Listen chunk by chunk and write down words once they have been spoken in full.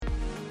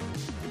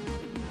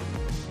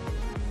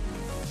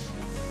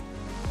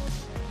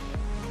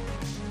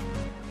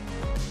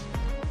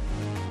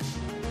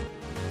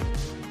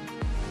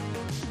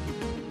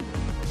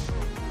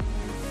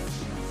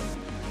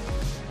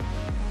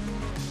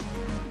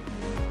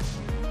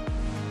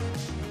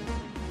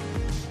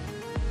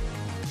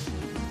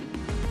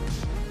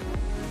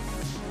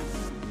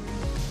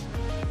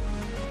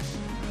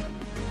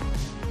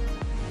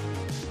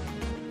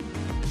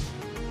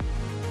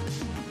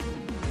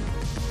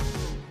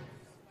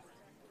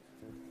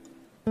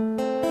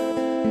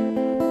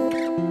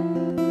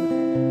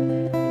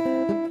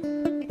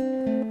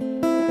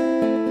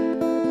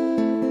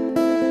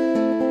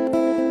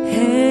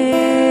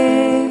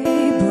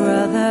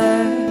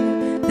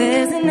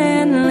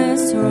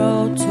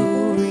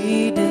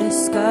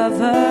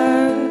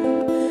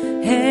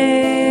discover.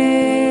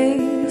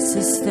 Hey,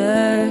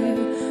 sister,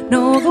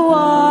 know the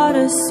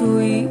water's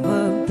sweet,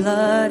 but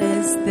blood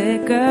is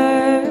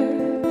thicker.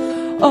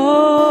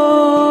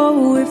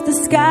 Oh, if the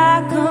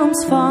sky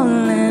comes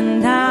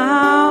falling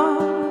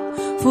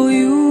down for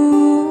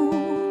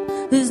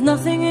you, there's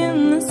nothing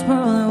in this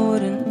world I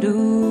wouldn't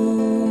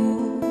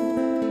do.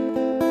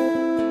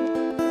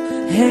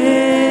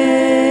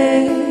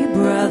 Hey,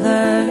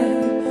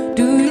 brother,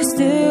 do you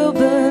still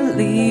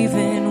believe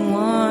in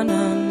one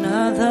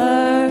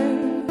another?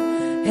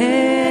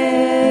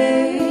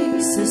 Hey,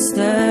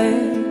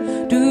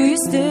 sister, do you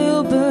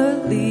still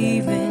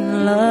believe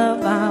in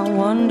love? I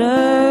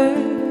wonder.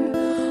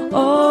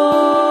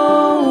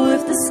 Oh,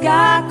 if the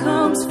sky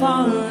comes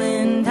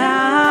falling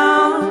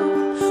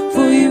down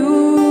for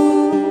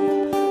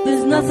you,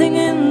 there's nothing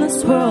in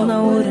this world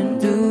I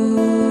wouldn't do.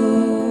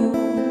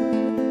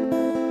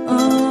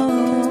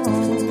 Oh,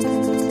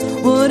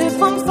 what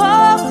if I'm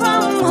far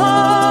from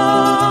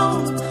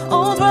home?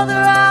 Oh, brother,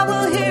 I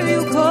will hear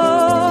you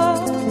call.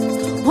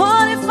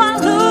 What if I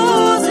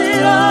lose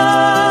it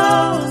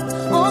all?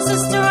 Oh,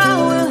 sister,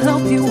 I will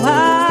help you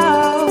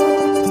out.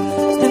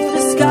 If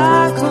the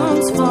sky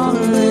comes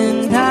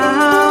falling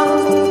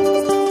down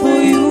for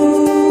you,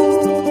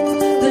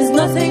 there's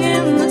nothing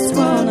in this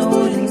world I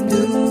wouldn't do.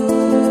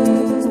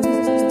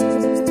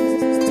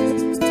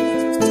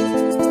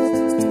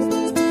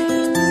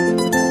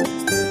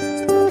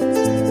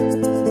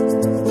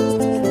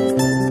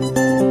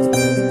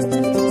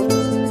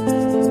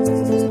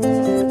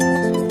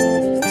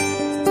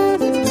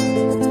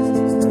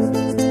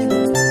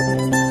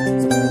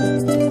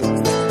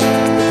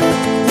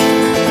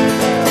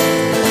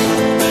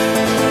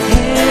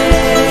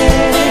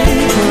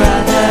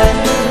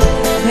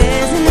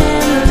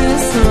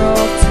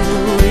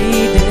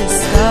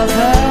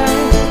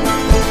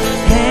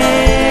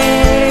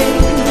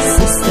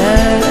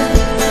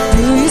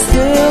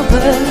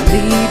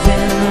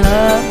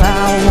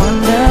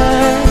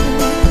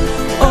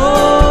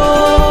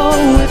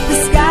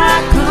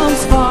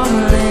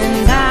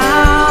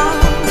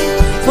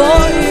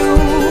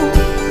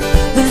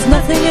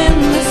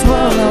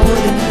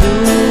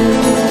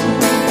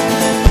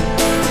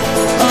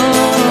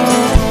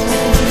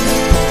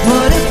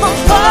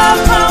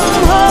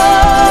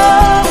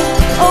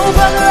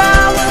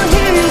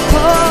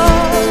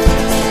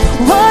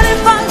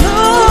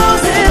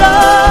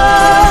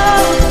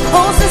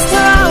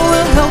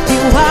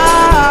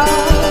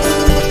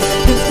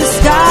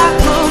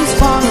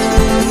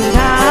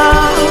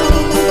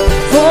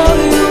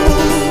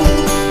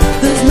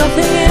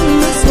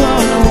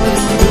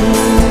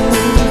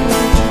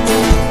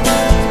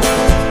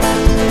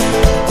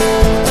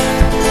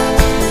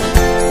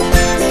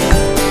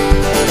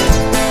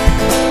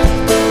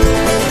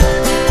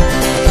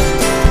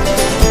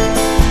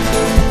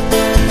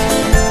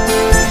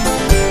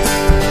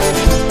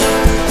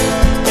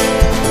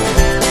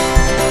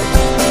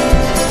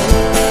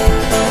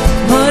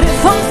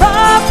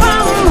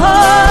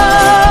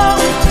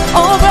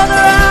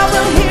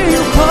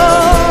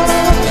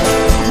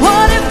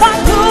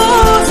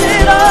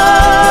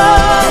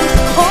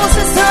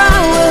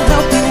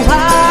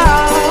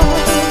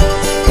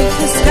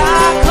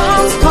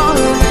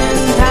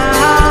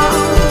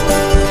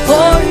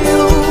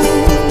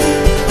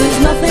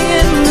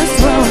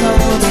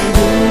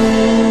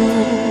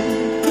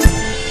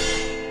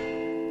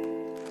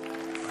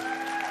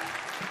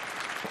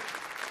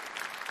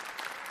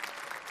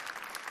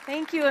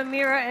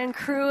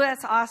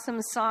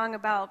 Awesome song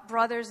about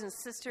brothers and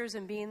sisters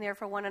and being there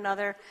for one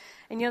another.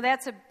 And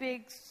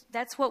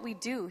that's what we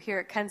do here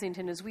at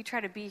Kensington, is we try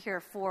to be here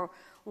for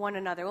one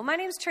another. Well, my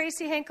name's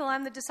Tracy Henkel.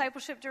 I'm the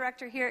discipleship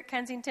director here at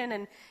Kensington.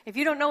 And if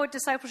you don't know what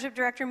discipleship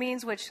director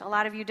means, which a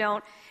lot of you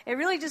don't, it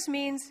really just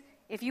means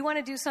if you want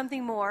to do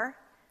something more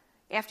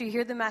after you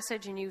hear the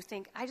message and you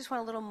think, I just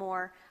want a little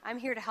more, I'm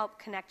here to help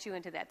connect you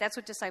into that. That's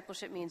what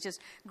discipleship means,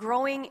 just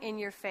growing in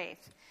your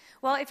faith.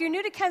 Well, if you're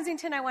new to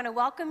Kensington, I want to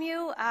welcome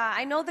you.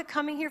 I know that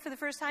coming here for the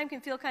first time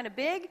can feel kind of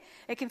big.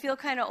 It can feel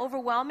kind of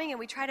overwhelming, and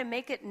we try to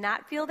make it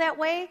not feel that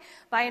way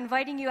by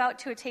inviting you out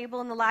to a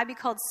table in the lobby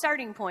called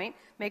Starting Point.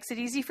 Makes it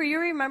easy for you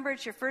to remember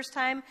it's your first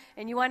time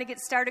and you want to get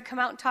started. Come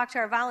out and talk to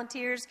our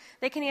volunteers.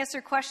 They can answer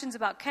questions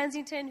about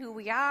Kensington, who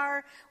we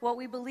are, what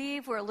we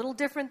believe. We're a little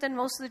different than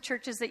most of the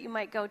churches that you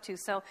might go to.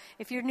 So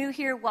if you're new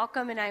here,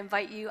 welcome, and I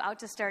invite you out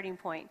to Starting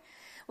Point.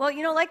 Well,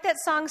 like that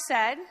song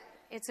said,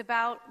 it's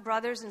about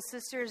brothers and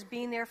sisters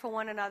being there for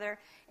one another.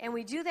 And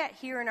we do that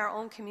here in our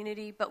own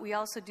community, but we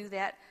also do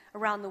that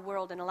around the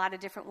world in a lot of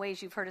different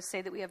ways. You've heard us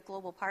say that we have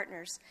global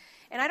partners.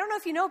 And I don't know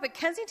if you know, but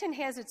Kensington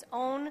has its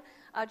own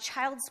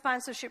child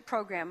sponsorship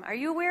program. Are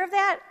you aware of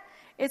that?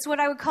 It's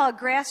what I would call a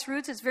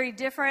grassroots. It's very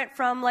different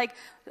from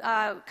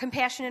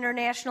Compassion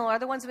International or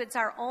other ones, but it's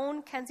our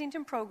own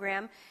Kensington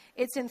program.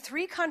 It's in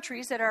 3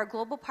 countries that are our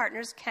global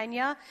partners,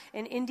 Kenya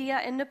and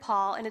India and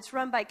Nepal, and it's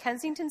run by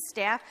Kensington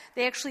staff.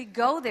 They actually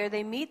go there,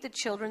 they meet the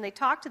children, they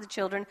talk to the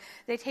children,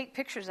 they take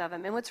pictures of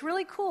them. And what's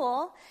really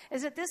cool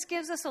is that this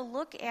gives us a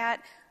look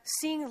at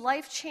seeing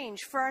life change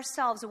for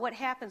ourselves and what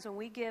happens when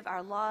we give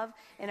our love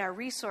and our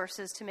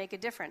resources to make a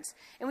difference.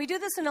 And we do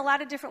this in a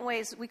lot of different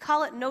ways. We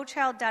call it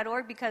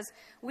nochild.org because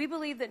we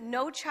believe that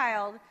no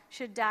child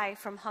should die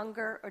from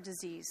hunger or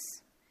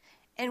disease.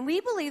 And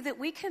we believe that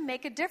we can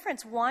make a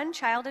difference one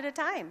child at a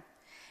time.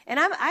 And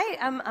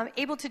I'm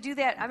able to do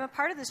that. I'm a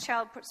part of this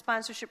child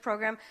sponsorship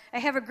program. I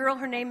have a girl,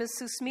 her name is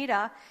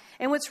Susmita.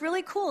 And what's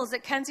really cool is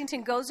that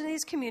Kensington goes into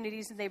these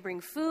communities and they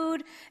bring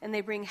food and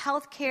they bring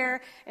health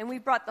care. And we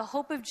brought the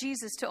hope of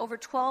Jesus to over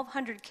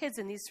 1,200 kids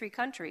in these 3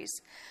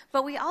 countries.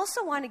 But we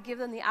also want to give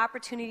them the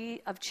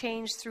opportunity of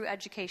change through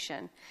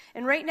education.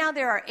 And right now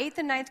there are 8th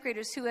and 9th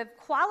graders who have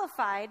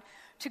qualified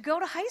to go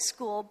to high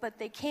school, but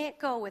they can't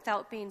go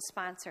without being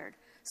sponsored.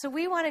 So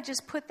we want to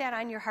just put that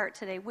on your heart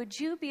today. Would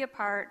you be a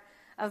part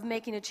of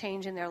making a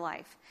change in their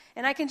life?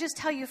 And I can just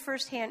tell you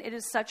firsthand, it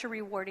is such a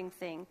rewarding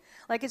thing.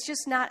 Like, it's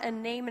just not a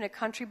name in a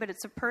country, but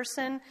it's a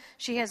person.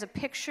 She has a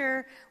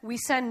picture. We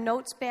send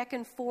notes back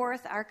and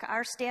forth.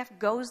 Our staff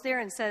goes there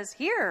and says,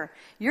 here,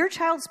 your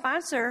child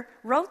sponsor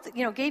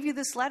gave you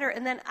this letter,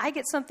 and then I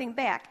get something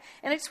back.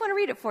 And I just want to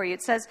read it for you.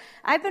 It says,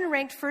 I've been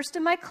ranked first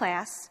in my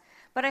class,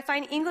 but I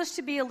find English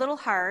to be a little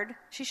hard.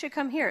 She should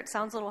come here. It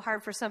sounds a little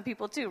hard for some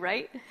people too,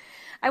 right?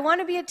 I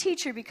want to be a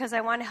teacher because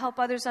I want to help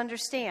others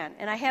understand.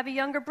 And I have a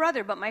younger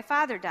brother, but my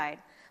father died.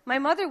 My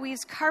mother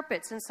weaves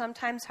carpets and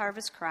sometimes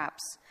harvests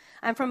crops.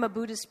 I'm from a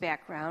Buddhist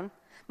background.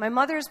 My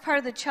mother is part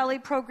of the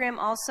Cheli program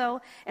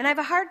also, and I have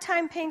a hard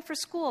time paying for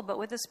school, but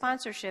with a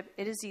sponsorship,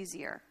 it is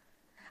easier.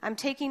 I'm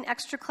taking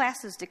extra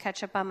classes to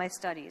catch up on my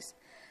studies.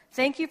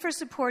 Thank you for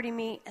supporting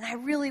me, and I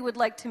really would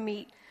like to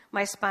meet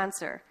my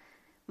sponsor.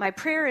 My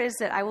prayer is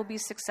that I will be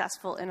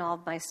successful in all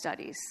of my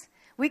studies.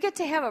 We get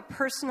to have a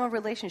personal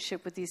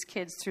relationship with these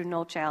kids through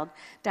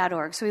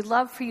nochild.org. So we'd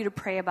love for you to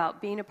pray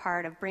about being a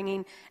part of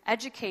bringing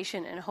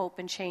education and hope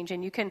and change.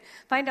 And you can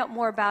find out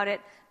more about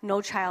it,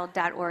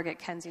 nochild.org at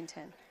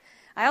Kensington.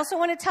 I also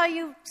want to tell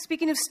you,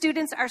 speaking of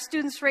students, our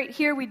students right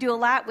here, we do a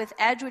lot with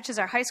EDGE, which is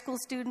our high school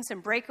students,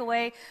 and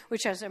Breakaway,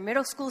 which is our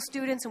middle school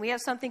students, and we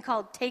have something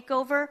called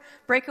Takeover,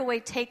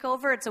 Breakaway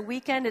Takeover. It's a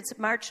weekend. It's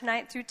March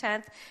 9th through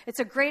 10th. It's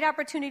a great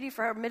opportunity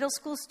for our middle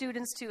school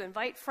students to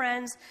invite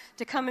friends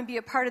to come and be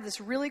a part of this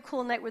really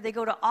cool night where they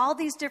go to all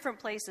these different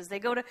places. They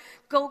go to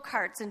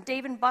go-karts and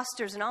Dave &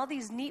 Buster's and all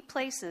these neat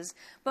places,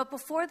 but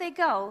before they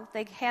go,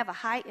 they have a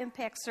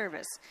high-impact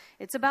service.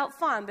 It's about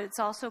fun, but it's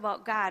also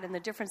about God and the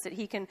difference that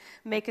He can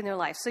make in their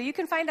life. So you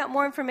can find out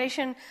more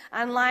information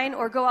online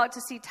or go out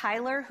to see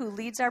Tyler, who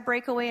leads our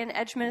Breakaway and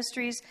EDGE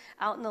ministries,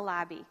 out in the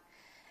lobby.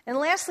 And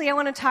lastly, I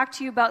want to talk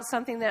to you about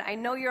something that I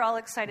know you're all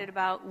excited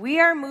about.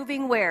 We are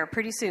moving where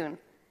pretty soon?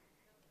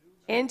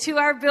 Into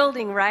our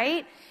building,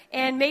 right?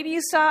 And maybe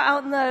you saw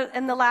out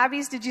in the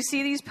lobbies, did you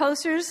see these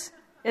posters?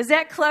 Is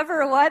that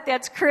clever or what?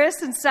 That's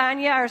Chris and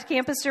Sonia, our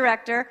campus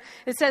director.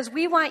 It says,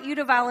 we want you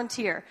to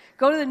volunteer.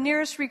 Go to the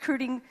nearest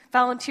recruiting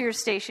volunteer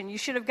station. You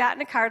should have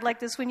gotten a card like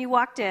this when you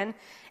walked in.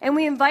 And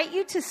we invite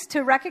you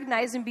to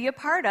recognize and be a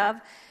part of.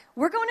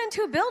 We're going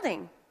into a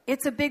building.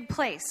 It's a big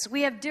place.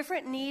 We have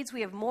different needs. We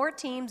have more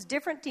teams,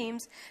 different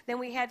teams than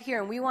we have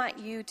here. And we want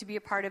you to be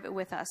a part of it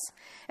with us.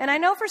 And I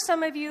know for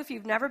some of you, if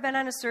you've never been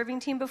on a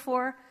serving team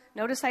before,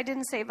 notice I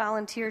didn't say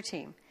volunteer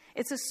team.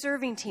 It's a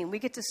serving team. We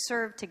get to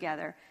serve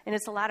together, and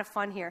it's a lot of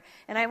fun here.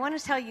 And I want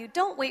to tell you,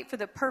 don't wait for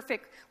the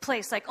perfect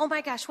place. Like, oh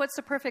my gosh, what's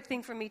the perfect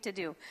thing for me to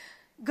do?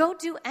 Go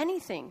do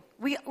anything.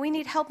 We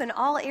need help in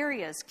all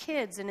areas,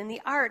 kids and in the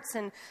arts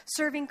and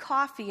serving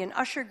coffee and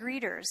usher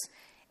greeters.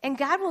 And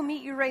God will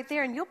meet you right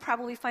there, and you'll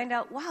probably find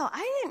out, wow,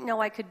 I didn't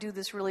know I could do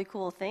this really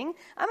cool thing.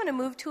 I'm going to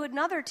move to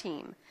another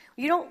team.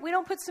 We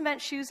don't put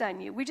cement shoes on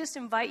you. We just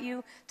invite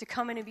you to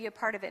come in and be a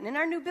part of it. And in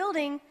our new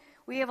building,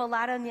 we have a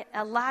lot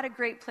of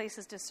great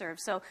places to serve.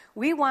 So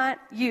we want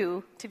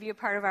you to be a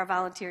part of our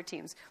volunteer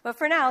teams. But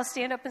for now,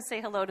 stand up and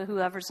say hello to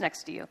whoever's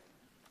next to you.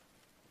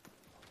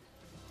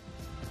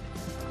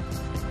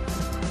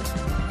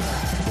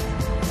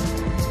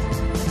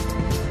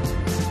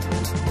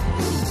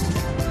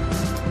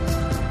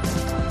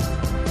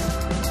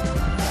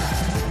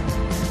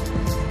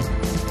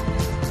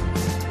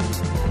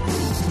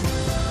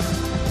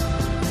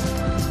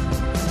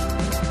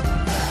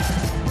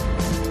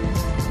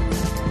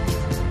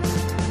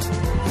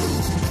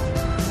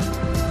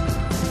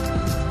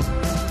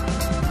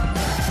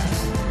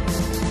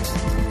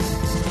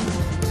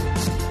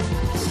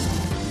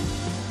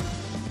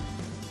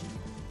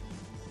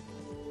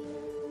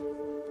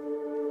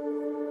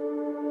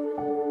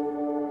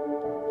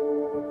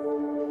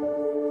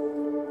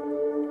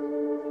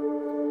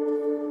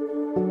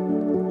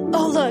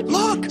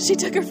 Look! She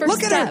took her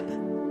first step.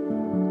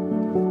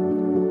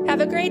 Have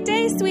a great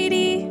day,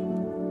 sweetie.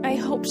 I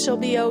hope she'll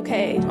be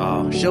okay.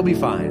 Oh, she'll be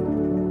fine.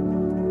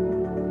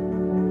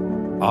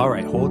 All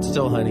right, hold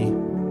still, honey.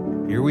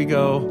 Here we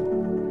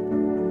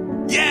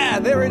go. Yeah,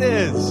 there it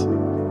is.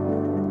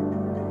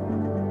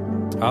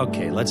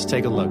 Okay, let's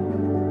take a look.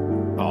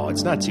 Oh,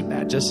 it's not too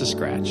bad, just a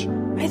scratch.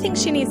 I think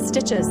she needs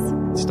stitches.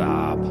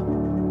 Stop.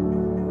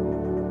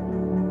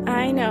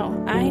 I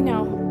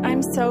know.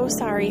 I'm so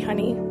sorry,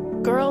 honey.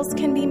 girls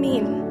can be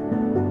mean.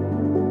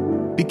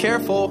 Be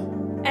careful.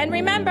 And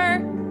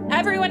remember,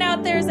 everyone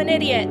out there is an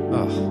idiot.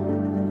 Ugh.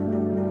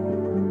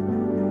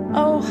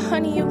 Oh,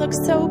 honey, you look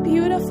so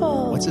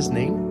beautiful. What's his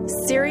name?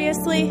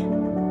 Seriously?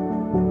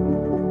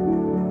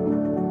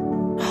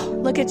 Oh,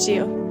 look at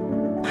you.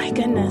 My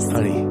goodness.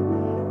 Honey,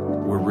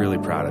 we're really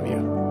proud of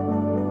you.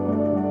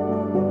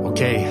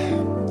 Okay,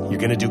 you're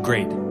gonna do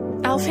great.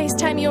 I'll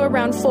FaceTime you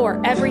around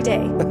 4 every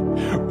day.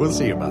 We'll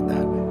see about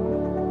that.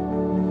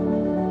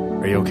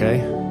 Are you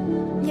okay?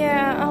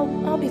 Yeah,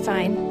 I'll be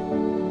fine.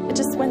 It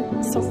just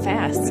went so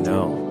fast.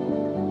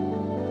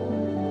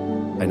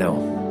 I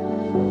know.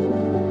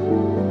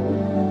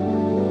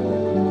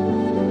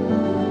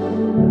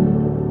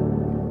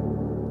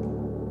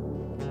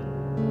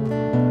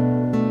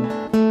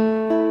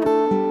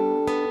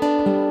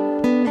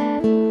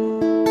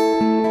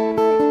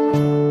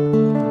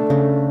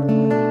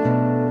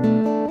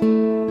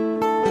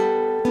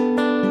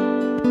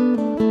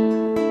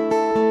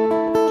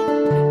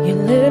 Your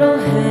little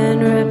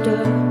hand wrapped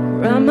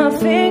around my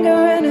finger,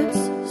 and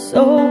it's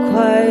so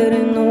quiet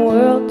in the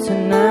world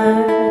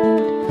tonight.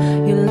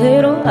 Your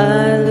little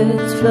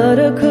eyelids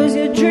flutter 'cause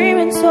you're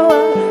dreaming, so I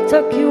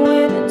tuck you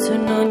in and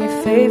turn on your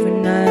favorite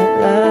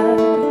nightlight.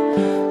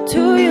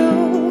 To you,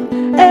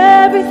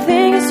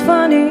 everything is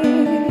funny.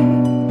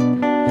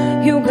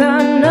 You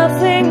got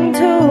nothing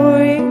to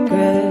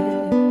regret.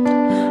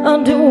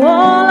 I'll do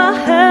all I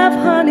have,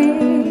 honey,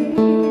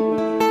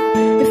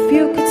 if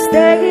you could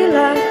stay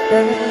like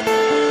that.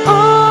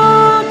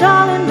 Oh,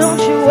 darling,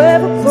 don't you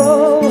ever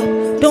grow up.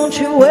 Don't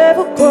you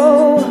ever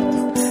grow up.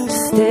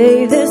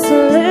 Stay this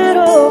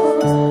little.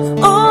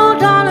 Oh,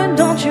 darling,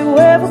 don't you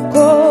ever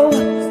grow up.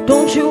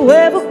 Don't you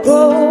ever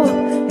grow up.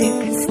 It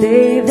could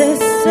stay this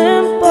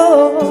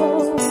simple.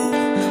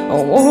 I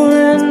won't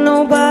let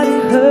nobody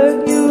hurt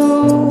you.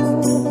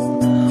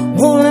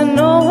 Won't let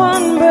no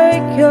one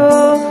break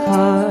your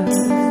heart.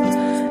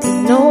 And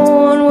no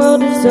one will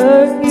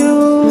desert you.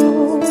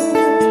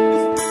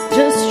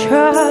 Just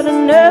try to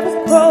never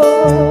grow.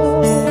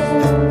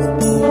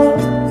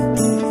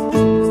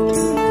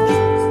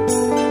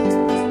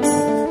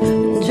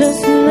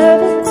 Just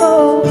never go.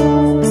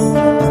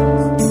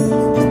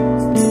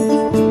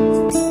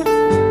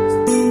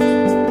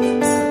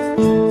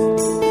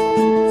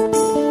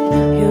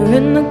 You're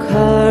in the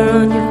car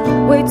on your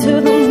way to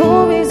the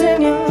movies, and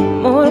you're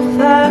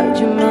mortified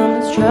your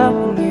mama's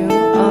dropping you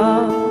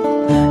off.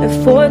 At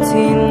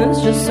 14,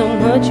 there's just so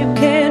much you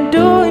can't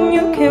do, and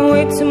you can't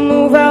wait to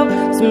move out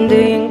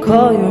someday and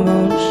call your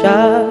own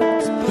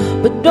shots.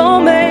 But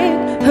don't make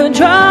her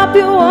drop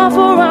you off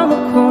around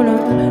the corner.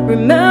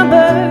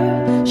 Remember,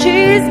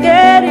 she's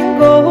getting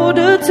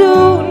older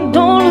too.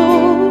 Don't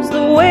lose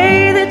the way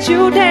that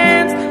you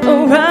dance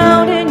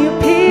around in your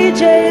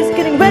PJs,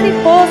 getting ready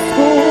for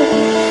school.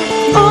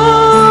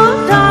 Oh,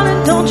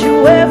 darling, don't you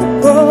ever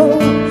grow.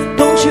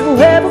 Don't you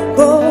ever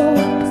grow.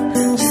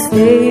 Just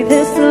stay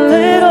this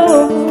little.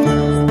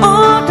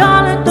 Oh,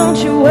 darling, don't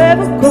you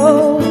ever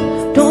grow.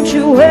 Don't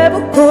you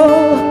ever grow.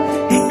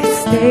 It could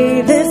stay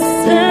this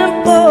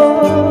simple.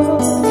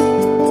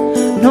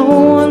 No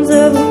one's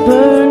ever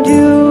burned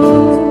you.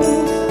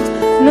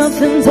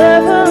 Nothing's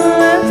ever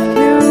left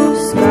you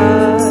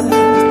scarred.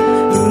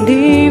 And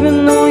even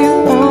though you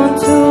want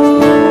to,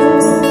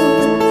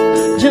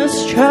 just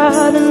try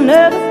to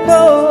never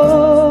go.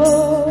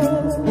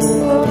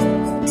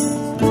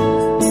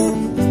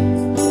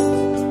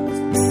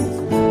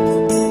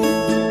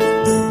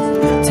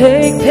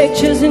 Take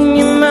pictures in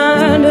your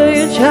mind of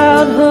your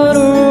childhood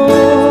room.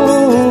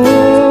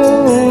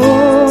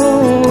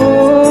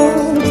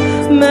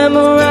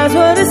 Memorize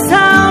what it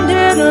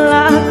sounded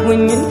like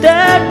when your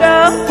dad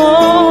got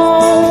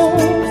home.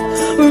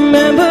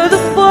 Remember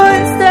the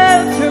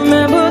footsteps,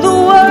 remember the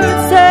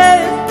words said,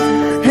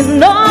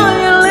 and all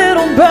your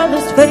little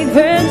brother's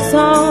favorite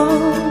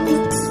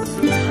songs.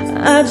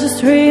 I just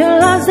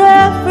realized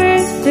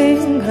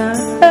everything I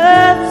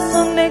had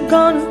someday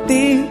gonna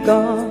be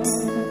gone.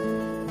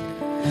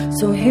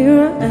 So here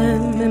I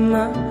am in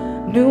my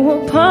new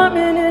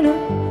apartment in a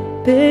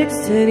big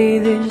city.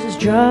 They just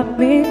dropped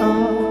me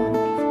off.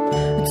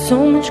 It's so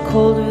much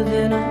colder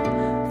than I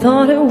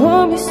thought it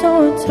would be, so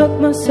I tucked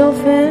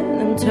myself in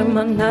and turned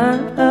my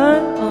night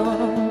on.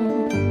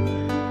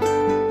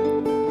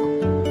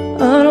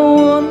 I don't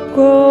wanna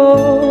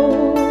grow.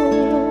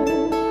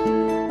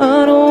 I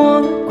don't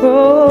wanna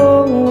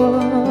grow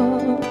up.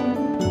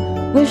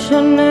 Wish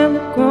I'd never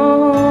grown.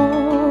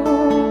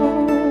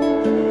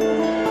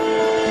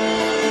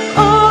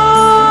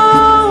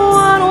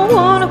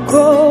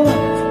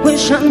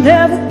 Wish I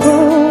never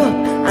grew up.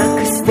 I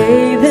could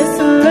stay this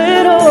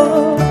little.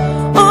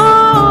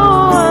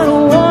 Oh, I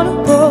don't wanna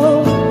go.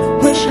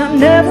 Wish I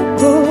never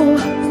grew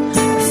up.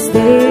 Could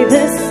stay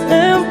this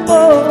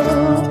simple.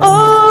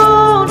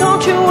 Oh,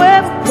 don't you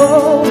ever go.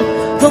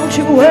 Don't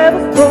you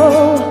ever go.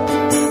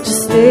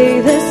 Just stay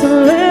this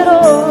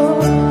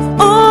little.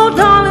 Oh,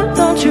 darling,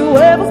 don't you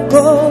ever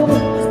go.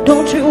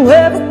 Don't you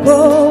ever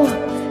go.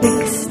 It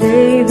could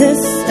stay this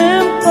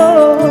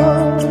simple.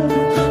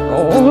 I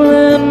won't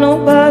let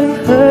nobody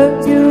hurt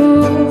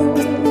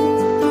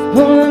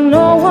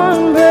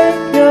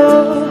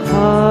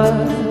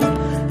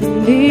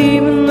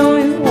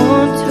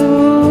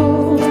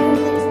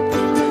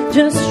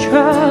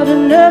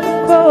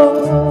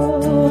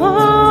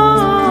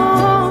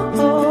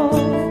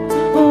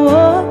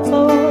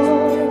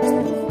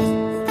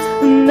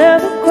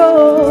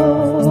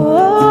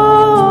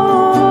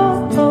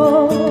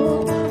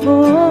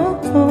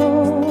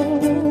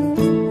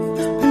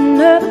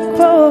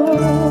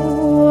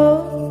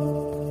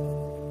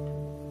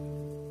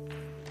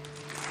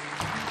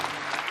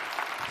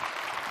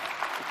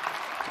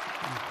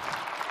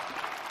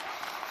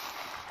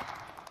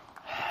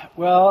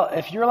Well,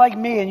 if you're like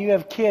me and you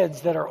have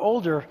kids that are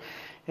older,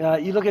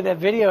 you look at that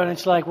video and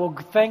it's like, well,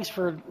 thanks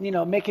for,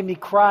 making me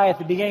cry at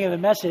the beginning of the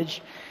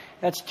message.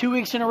 That's 2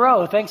 weeks in a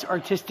row. Thanks,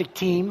 artistic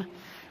team.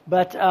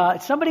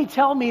 But somebody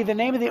tell me the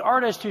name of the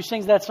artist who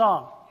sings that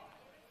song.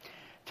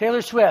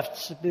 Taylor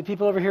Swift. The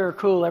people over here are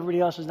cool. Everybody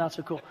else is not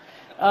so cool.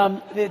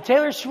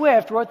 Taylor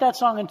Swift wrote that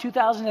song in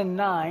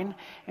 2009,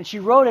 and she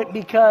wrote it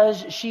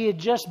because she had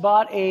just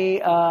bought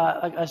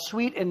a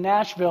suite in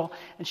Nashville,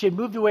 and she had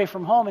moved away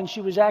from home, and she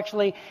was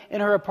actually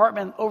in her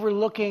apartment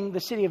overlooking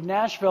the city of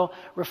Nashville,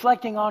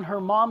 reflecting on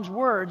her mom's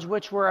words,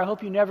 which were, "I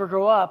hope you never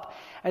grow up."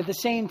 At the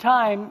same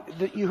time,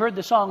 you heard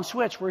the song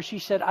switch, where she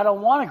said, "I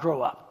don't want to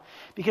grow up,"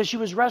 because she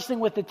was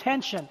wrestling with the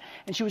tension,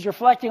 and she was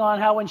reflecting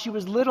on how when she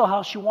was little,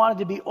 how she wanted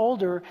to be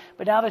older,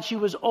 but now that she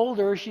was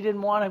older, she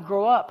didn't want to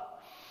grow up.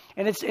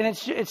 And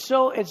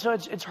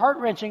it's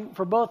heart-wrenching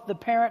for both the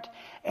parent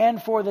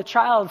and for the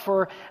child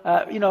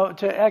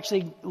to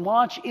actually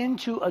launch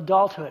into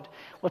adulthood.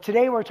 Well,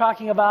 today we're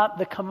talking about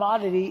the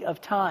commodity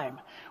of time.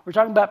 We're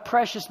talking about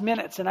precious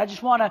minutes, and I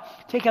just want to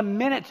take a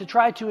minute to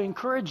try to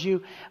encourage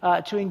you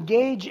to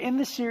engage in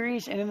the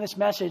series and in this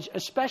message,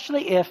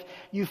 especially if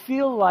you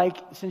feel like,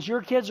 since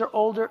your kids are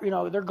older,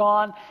 they're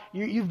gone,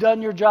 you've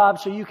done your job,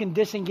 so you can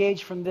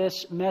disengage from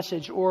this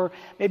message. Or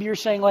maybe you're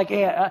saying like,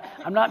 hey,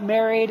 I'm not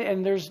married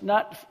and there's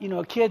not,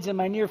 kids in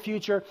my near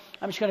future.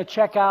 I'm just going to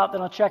check out,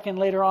 then I'll check in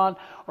later on.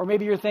 Or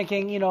maybe you're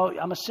thinking,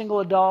 I'm a single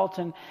adult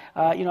and,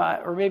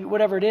 or maybe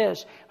whatever it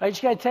is. But I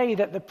just got to tell you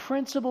that the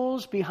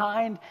principles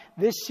behind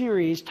this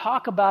series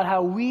talk about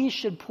how we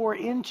should pour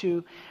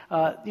into,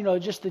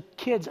 just the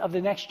kids of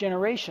the next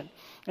generation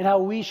and how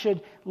we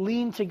should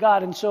lean to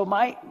God. And so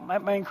my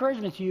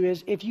encouragement to you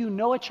is, if you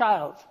know a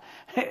child,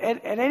 and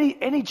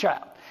any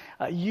child,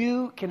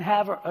 you can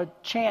have a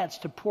chance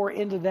to pour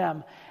into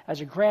them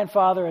as a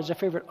grandfather, as a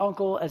favorite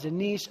uncle, as a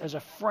niece, as a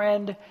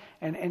friend,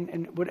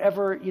 and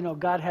whatever,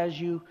 God has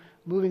you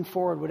moving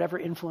forward, whatever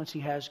influence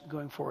He has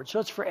going forward. So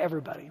it's for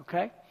everybody,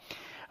 okay?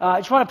 I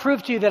just want to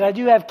prove to you that I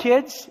do have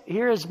kids.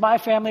 Here is my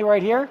family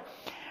right here.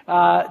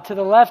 To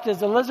the left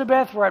is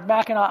Elizabeth. We're at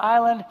Mackinac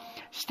Island.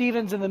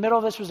 Stephen's in the middle.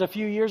 This was a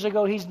few years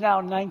ago. He's now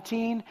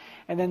 19.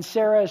 And then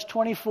Sarah is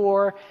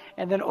 24.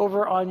 And then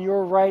over on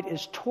your right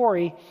is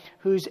Tori,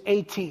 who's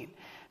 18.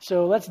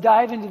 So let's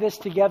dive into this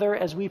together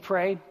as we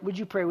pray. Would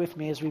you pray with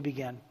me as we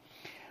begin?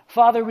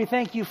 Father, we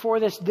thank you for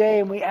this day,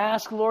 and we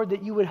ask, Lord,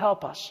 that you would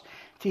help us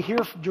to hear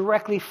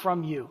directly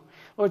from you.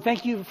 Lord,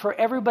 thank you for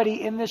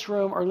everybody in this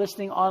room or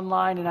listening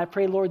online, and I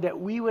pray, Lord, that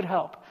we would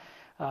help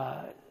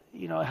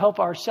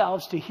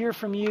ourselves to hear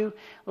from you.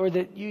 Lord,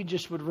 that you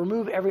just would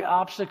remove every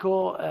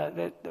obstacle,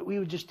 that we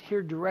would just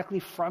hear directly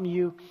from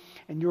you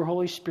and your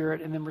Holy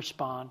Spirit, and then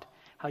respond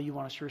how you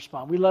want us to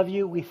respond. We love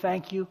you. We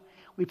thank you.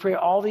 We pray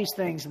all these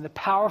things in the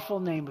powerful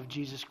name of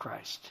Jesus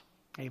Christ.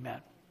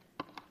 Amen.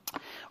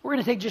 We're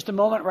going to take just a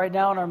moment right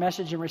now in our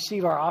message and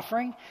receive our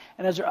offering.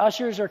 And as our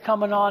ushers are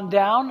coming on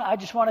down, I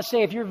just want to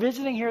say, if you're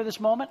visiting here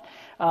this moment,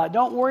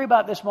 don't worry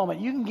about this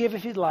moment. You can give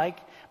if you'd like.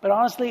 But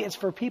honestly, it's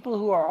for people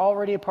who are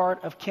already a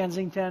part of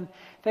Kensington.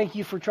 Thank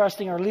you for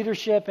trusting our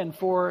leadership and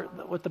for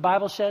what the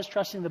Bible says,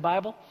 trusting the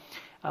Bible,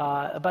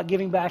 about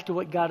giving back to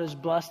what God has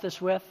blessed us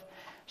with.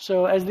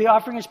 So as the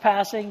offering is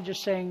passing,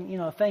 just saying,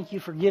 thank you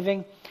for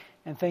giving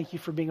and thank you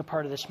for being a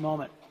part of this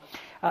moment.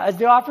 As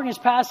the offering is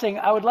passing,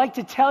 I would like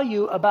to tell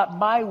you about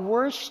my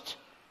worst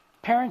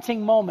parenting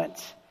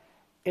moment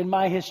in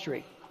my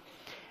history.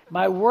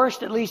 My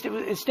worst, at least,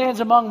 it stands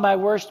among my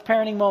worst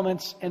parenting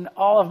moments in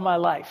all of my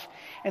life.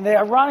 And the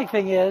ironic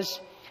thing is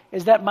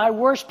that my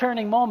worst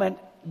parenting moment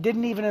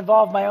didn't even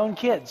involve my own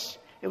kids.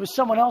 It was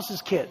someone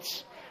else's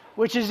kids,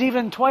 which is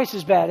even twice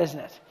as bad, isn't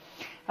it?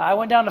 I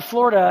went down to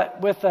Florida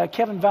with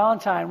Kevin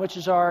Valentine, which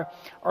is our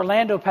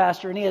Orlando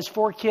pastor, and he has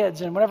 4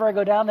 kids. And whenever I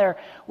go down there,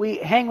 we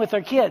hang with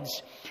our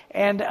kids.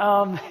 And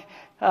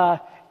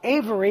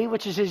Avery,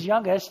 which is his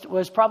youngest,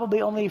 was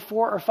probably only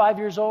 4 or 5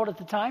 years old at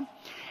the time.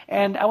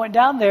 And I went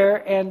down there,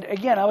 and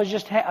again,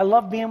 I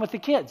love being with the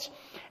kids.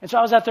 And so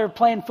I was out there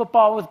playing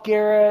football with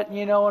Garrett,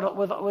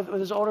 with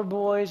his older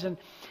boys, and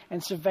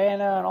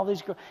Savannah and all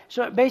these girls.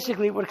 So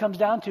basically what it comes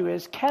down to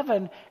is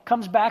Kevin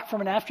comes back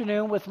from an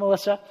afternoon with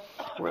Melissa.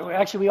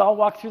 We all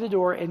walk through the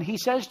door, and he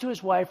says to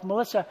his wife,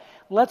 Melissa,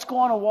 let's go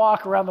on a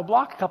walk around the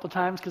block a couple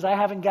times because I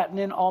haven't gotten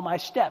in all my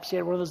steps. He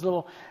had one of those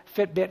little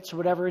Fitbits or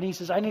whatever, and he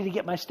says, I need to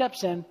get my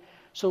steps in,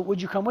 so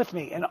would you come with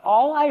me? And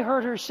all I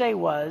heard her say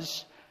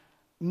was,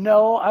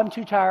 no, I'm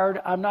too tired.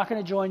 I'm not going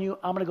to join you.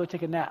 I'm going to go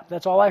take a nap.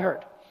 That's all I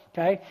heard.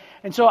 Okay.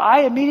 And so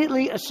I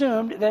immediately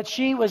assumed that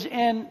she was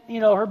in,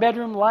 her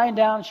bedroom lying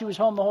down. She was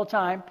home the whole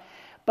time.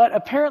 But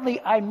apparently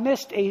I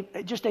missed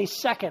just a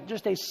second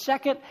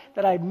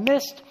that I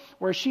missed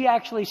where she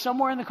actually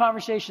somewhere in the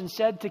conversation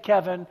said to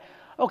Kevin,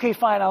 okay,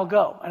 fine, I'll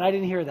go. And I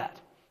didn't hear that.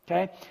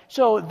 Okay.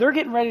 So they're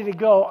getting ready to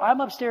go.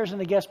 I'm upstairs in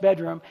the guest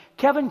bedroom.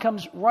 Kevin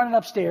comes running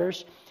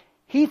upstairs.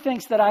 He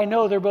thinks that I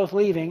know they're both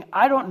leaving.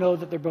 I don't know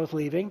that they're both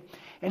leaving.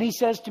 And he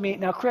says to me,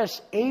 now,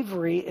 Chris,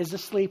 Avery is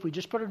asleep. We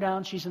just put her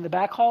down. She's in the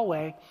back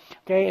hallway.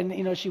 Okay.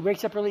 And, she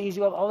wakes up really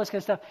easy, all this kind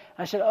of stuff.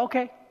 I said,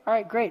 okay, all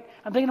right, great.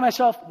 I'm thinking to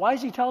myself, why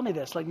is he telling me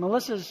this? Like,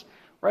 Melissa's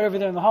right over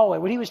there in the hallway.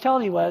 What he was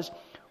telling me was,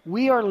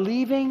 we are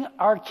leaving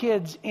our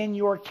kids in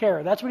your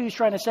care. That's what he was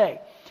trying to say.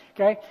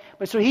 Okay?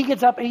 But so he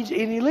gets up and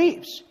he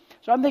leaves.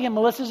 So I'm thinking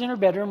Melissa's in her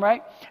bedroom,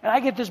 right? And I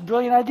get this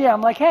brilliant idea.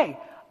 I'm like, hey,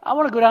 I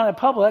want to go down to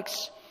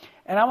Publix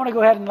and I want to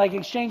go ahead and like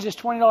exchange this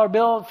 $20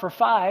 bill for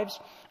 $5s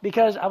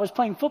because I was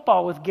playing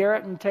football with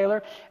Garrett and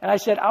Taylor. And I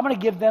said, I'm going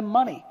to give them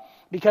money.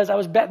 Because I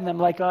was betting them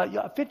like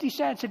 50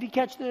 cents if you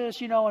catch this,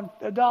 and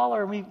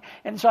 $1.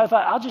 And so I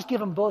thought, I'll just give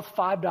them both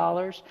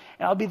 $5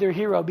 and I'll be their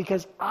hero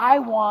because I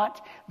want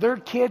their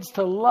kids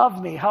to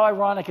love me. How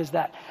ironic is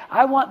that?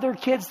 I want their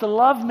kids to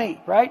love me,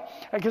 right?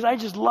 Because I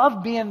just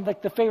love being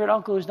like the favorite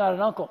uncle who's not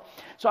an uncle.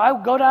 So I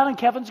go down in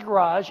Kevin's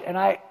garage and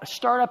I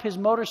start up his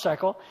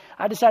motorcycle.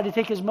 I decided to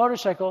take his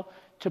motorcycle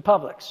to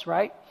Publix,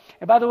 right?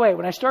 And by the way,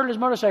 when I started his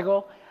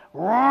motorcycle,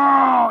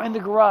 in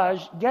the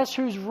garage, guess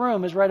whose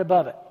room is right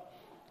above it?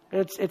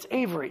 It's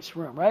Avery's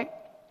room, right?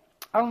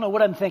 I don't know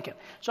what I'm thinking.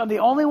 So I'm the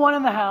only one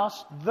in the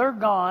house. They're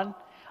gone.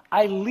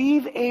 I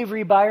leave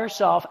Avery by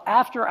herself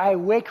after I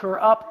wake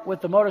her up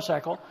with the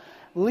motorcycle,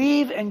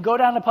 leave and go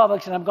down to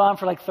Publix, and I'm gone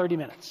for like 30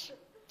 minutes.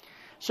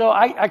 So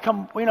I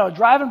come,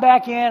 driving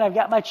back in. I've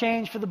got my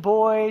change for the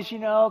boys,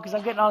 because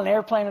I'm getting on an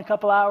airplane in a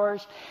couple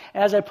hours.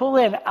 And as I pull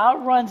in,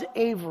 out runs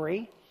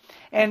Avery.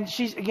 And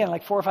she's, again,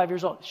 like 4 or 5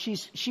 years old.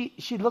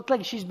 She looked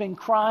like she's been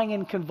crying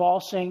and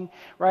convulsing,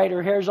 right?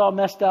 Her hair's all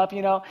messed up,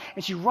 And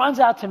she runs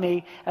out to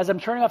me as I'm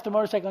turning off the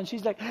motorcycle, and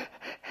she's like,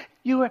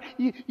 you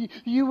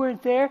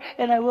weren't there,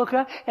 and I woke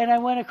up, and I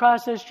went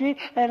across the street,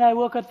 and I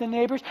woke up the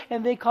neighbors,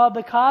 and they called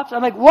the cops.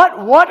 I'm like,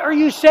 what are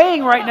you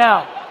saying right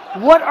now?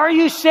 What are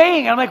you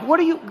saying? I'm like,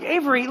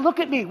 Avery, look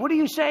at me. What are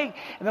you saying?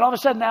 And then all of a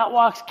sudden out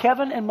walks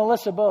Kevin and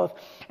Melissa both.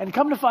 And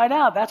come to find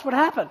out, that's what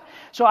happened.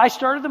 So I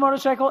started the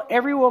motorcycle.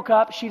 Avery woke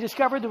up. She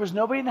discovered there was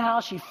nobody in the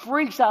house. She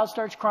freaks out,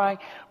 starts crying,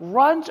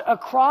 runs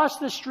across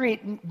the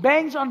street,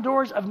 bangs on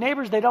doors of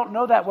neighbors they don't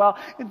know that well,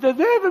 and says,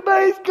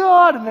 everybody's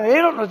gone. And then they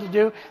don't know what to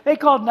do. They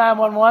called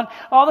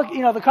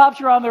 911. The cops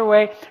are on their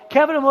way.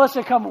 Kevin and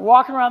Melissa come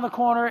walking around the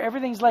corner.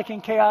 Everything's like in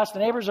chaos. The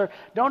neighbors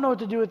don't know what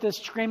to do with this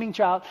screaming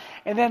child.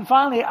 And then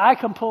finally, I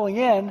come pulling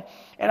in,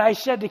 and I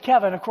said to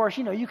Kevin, of course,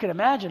 you can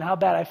imagine how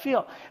bad I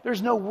feel.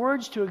 There's no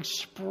words to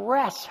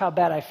express how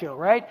bad I feel,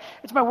 right?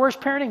 It's my worst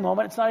parenting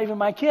moment. It's not even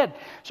my kid.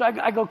 So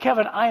I go,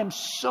 Kevin, I am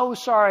so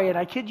sorry, and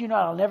I kid you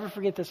not, I'll never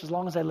forget this as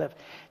long as I live.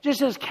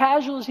 Just as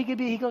casual as he could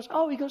be, he goes,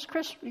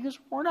 Chris,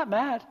 we're not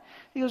mad.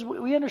 He goes,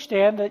 we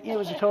understand that it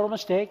was a total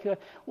mistake.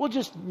 We'll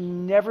just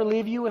never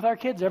leave you with our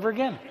kids ever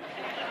again.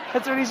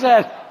 That's what he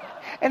said.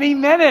 And he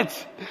meant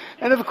it.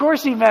 And of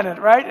course he meant it,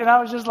 right? And I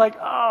was just like,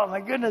 oh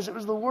my goodness, it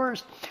was the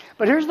worst.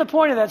 But here's the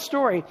point of that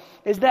story,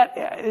 is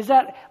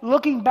that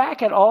looking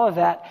back at all of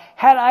that,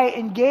 had I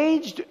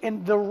engaged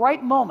in the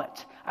right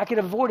moment, I could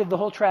have avoided the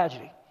whole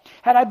tragedy.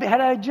 Had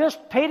I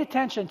just paid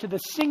attention to the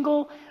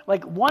single,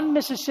 one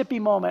Mississippi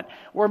moment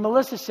where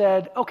Melissa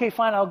said, okay,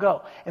 fine, I'll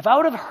go. If I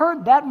would have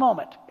heard that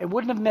moment and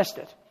wouldn't have missed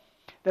it,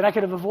 then I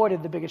could have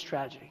avoided the biggest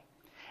tragedy.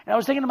 And I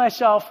was thinking to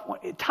myself,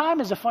 time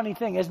is a funny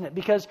thing, isn't it?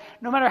 Because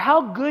no matter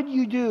how good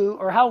you do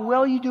or how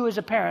well you do as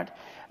a parent,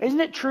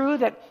 isn't it true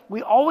that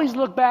we always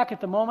look back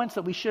at the moments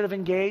that we should have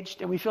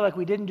engaged and we feel like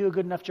we didn't do a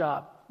good enough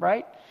job,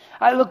 right?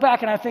 I look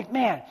back and I think,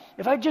 man,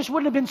 if I just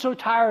wouldn't have been so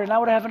tired and I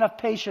would have enough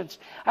patience,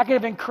 I could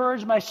have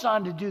encouraged my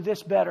son to do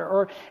this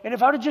better. And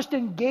if I would have just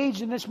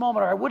engaged in this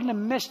moment, or I wouldn't have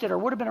missed it, or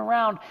would have been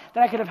around,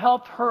 then I could have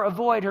helped her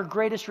avoid her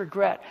greatest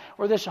regret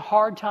or this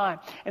hard time.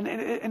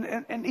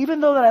 And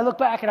even though that I look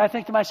back and I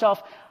think to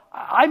myself,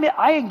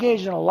 I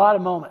engaged in a lot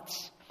of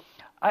moments,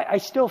 I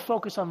still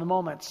focus on the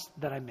moments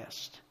that I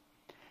missed.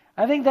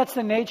 I think that's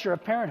the nature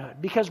of parenthood,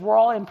 because we're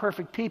all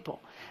imperfect people.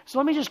 So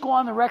let me just go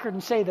on the record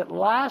and say that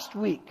last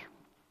week,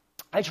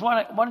 I just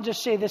want to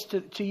just say this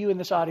to you in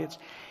this audience.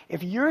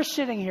 If you're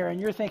sitting here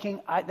and you're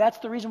thinking, that's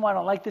the reason why I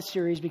don't like this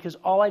series, because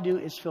all I do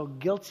is feel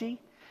guilty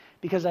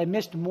because I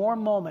missed more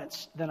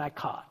moments than I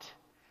caught.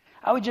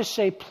 I would just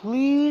say,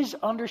 please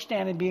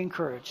understand and be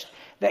encouraged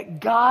that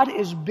God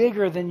is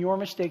bigger than your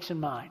mistakes and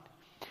mine.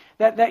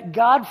 That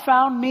God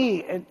found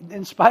me,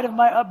 in spite of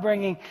my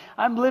upbringing.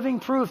 I'm living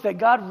proof that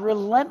God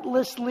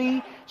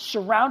relentlessly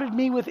surrounded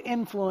me with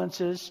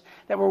influences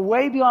that were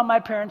way beyond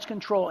my parents'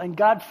 control. And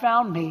God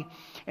found me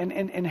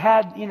and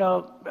had,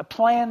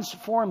 plans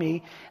for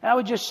me. And I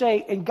would just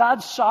say, in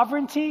God's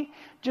sovereignty,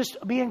 just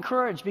be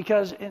encouraged,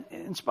 because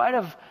in spite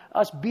of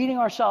us beating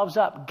ourselves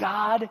up,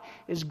 God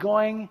is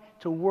going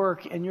to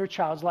work in your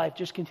child's life.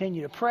 Just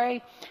continue to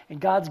pray,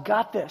 and God's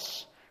got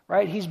this,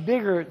 right? He's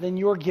bigger than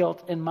your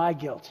guilt and my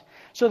guilt.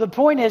 So the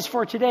point is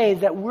for today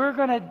that we're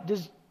going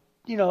to,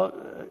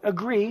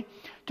 agree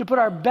to put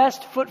our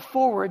best foot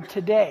forward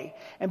today.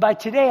 And by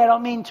today, I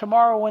don't mean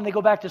tomorrow when they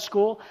go back to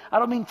school. I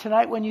don't mean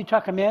tonight when you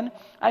tuck them in.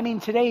 I mean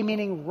today,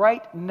 meaning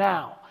right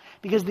now.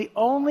 Because the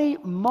only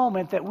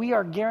moment that we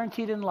are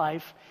guaranteed in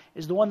life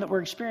is the one that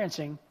we're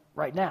experiencing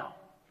right now.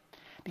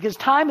 Because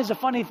time is a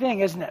funny thing,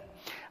 isn't it?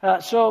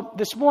 So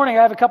this morning,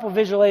 I have a couple of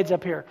visual aids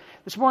up here.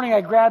 This morning,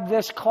 I grabbed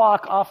this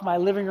clock off my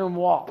living room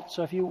wall.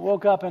 So if you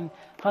woke up and,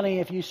 honey,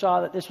 if you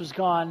saw that this was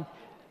gone,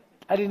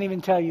 I didn't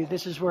even tell you,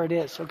 this is where it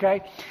is,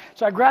 okay?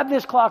 So I grabbed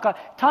this clock.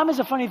 Time is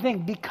a funny thing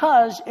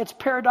because it's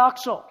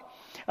paradoxical.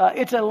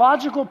 It's a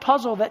logical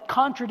puzzle that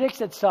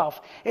contradicts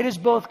itself. It is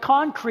both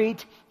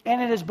concrete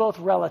and it is both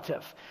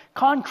relative.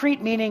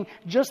 Concrete meaning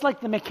just like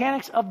the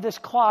mechanics of this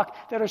clock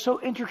that are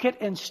so intricate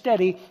and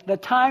steady, the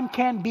time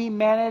can be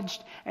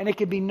managed and it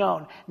can be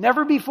known.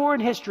 Never before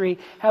in history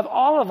have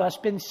all of us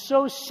been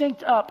so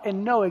synced up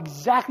and know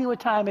exactly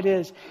what time it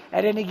is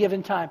at any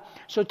given time.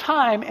 So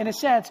time, in a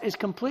sense, is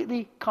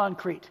completely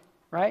concrete.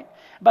 Right?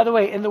 By the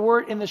way, in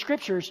the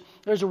scriptures,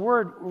 there's a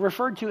word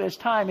referred to as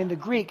time in the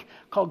Greek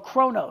called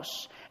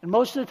chronos. And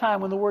most of the time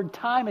when the word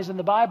time is in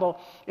the Bible,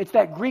 it's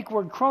that Greek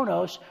word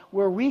chronos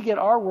where we get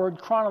our word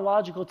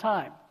chronological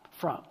time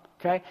from.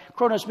 Okay?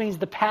 Chronos means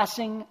the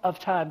passing of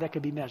time that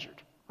could be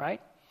measured. Right?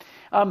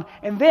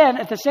 And then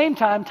at the same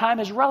time, time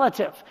is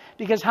relative.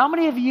 Because how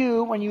many of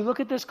you, when you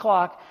look at this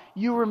clock,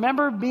 you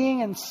remember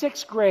being in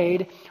 6th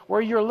grade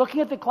where you're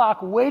looking at the clock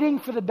waiting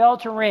for the bell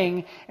to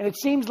ring and it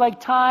seems like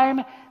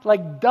time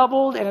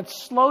doubled and it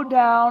slowed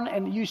down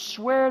and you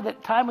swear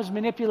that time was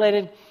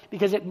manipulated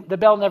because the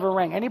bell never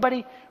rang.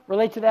 Anybody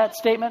relate to that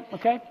statement?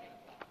 Okay.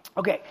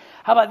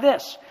 How about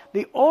this?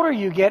 The older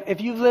you get, if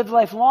you've lived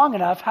life long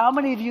enough, how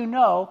many of you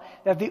know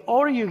that the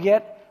older you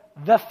get,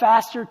 the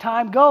faster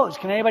time goes?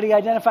 Can anybody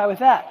identify with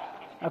that?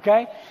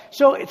 Okay?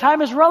 So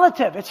time is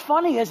relative. It's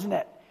funny, isn't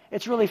it?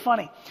 It's really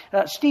funny.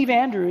 Steve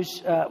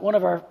Andrews, one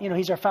of our,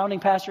 he's our founding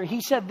pastor. He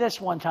said this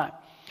one time.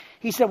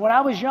 He said, when I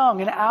was young,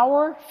 an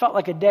hour felt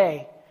like a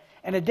day,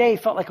 and a day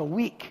felt like a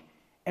week,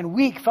 and a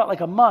week felt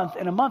like a month,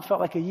 and a month felt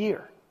like a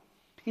year.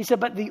 He said,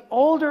 but the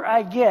older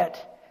I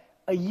get,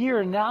 a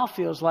year now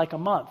feels like a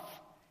month,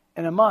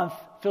 and a month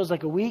feels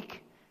like a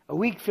week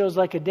feels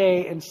like a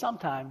day, and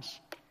sometimes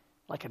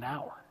like an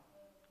hour.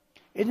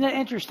 Isn't that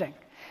interesting?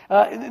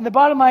 And the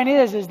bottom line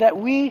is that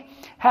we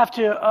have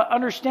to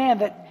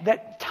understand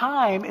that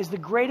time is the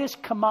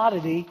greatest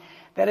commodity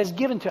that is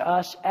given to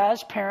us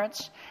as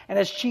parents and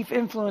as chief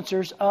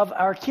influencers of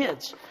our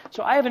kids.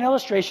 So I have an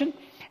illustration,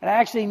 and I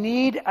actually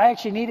need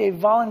a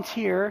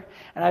volunteer.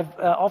 And I've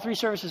all 3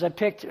 services I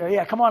picked.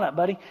 Yeah, come on up,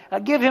 buddy.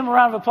 Give him a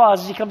round of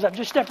applause as he comes up.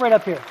 Just step right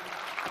up here.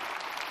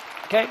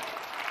 Okay.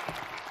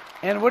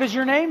 And what is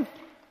your name?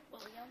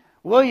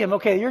 William,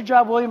 okay, your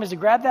job, William, is to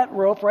grab that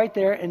rope right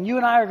there, and you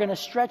and I are going to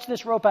stretch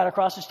this rope out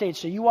across the stage.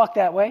 So you walk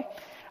that way,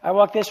 I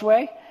walk this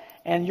way,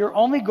 and your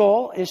only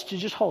goal is to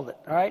just hold it,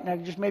 all right? Now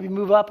just maybe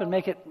move up and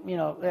make it,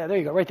 there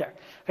you go, right there.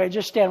 Okay,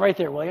 just stand right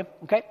there, William,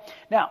 okay?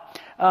 Now,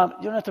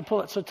 you don't have to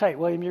pull it so tight,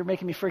 William. You're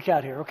making me freak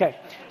out here, okay?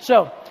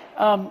 So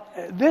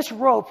this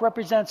rope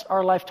represents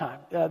our lifetime.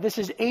 This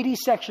is 80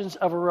 sections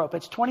of a rope.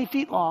 It's 20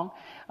 feet long,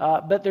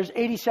 but there's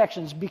 80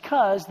 sections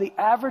because the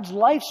average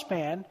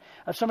lifespan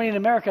of somebody in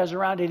America is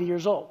around 80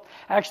 years old.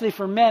 Actually,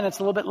 for men, it's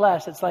a little bit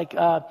less. It's like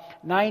it's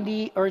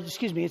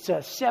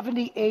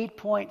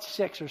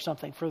 78.6 or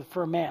something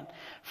for a man.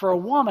 For a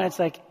woman, it's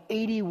like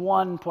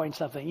 81 point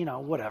something,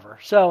 whatever.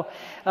 So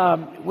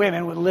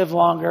women would live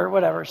longer,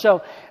 whatever.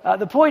 So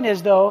the point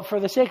is, though, for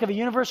the sake of a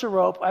universal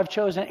rope, I've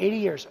chosen 80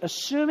 years.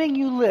 Assuming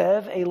you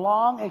live a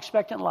long,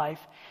 expectant life,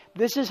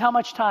 this is how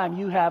much time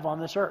you have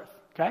on this earth,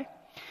 okay?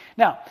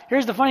 Now,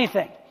 here's the funny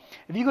thing.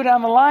 If you go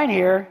down the line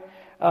here,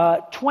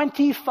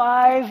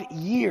 25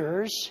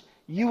 years,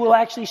 you will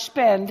actually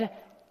spend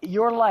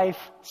your life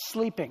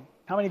sleeping.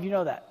 How many of you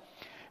know that?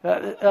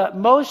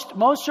 Most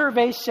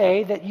surveys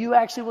say that you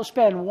actually will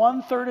spend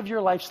 1/3 of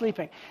your life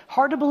sleeping.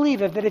 Hard to believe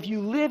that if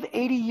you live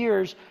 80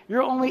 years,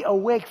 you're only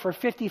awake for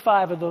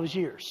 55 of those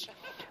years.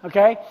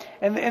 Okay?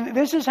 And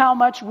this is how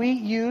much we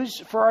use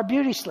for our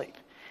beauty sleep.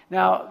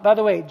 Now, by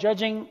the way,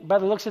 judging by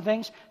the looks of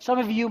things, some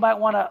of you might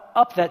want to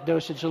up that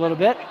dosage a little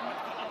bit.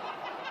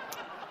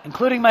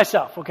 Including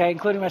myself, okay?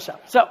 Including myself.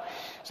 So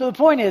the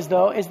point is,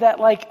 though, is that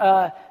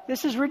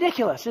this is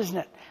ridiculous, isn't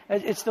it?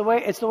 It's the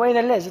way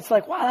that it is. It's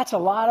like, wow, that's a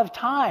lot of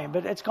time,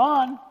 but it's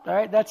gone. All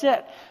right, that's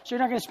it. So you're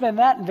not going to spend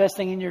that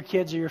investing in your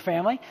kids or your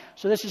family.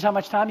 So this is how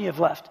much time you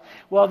have left.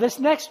 Well, this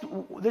next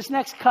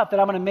cut that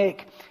I'm going to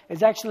make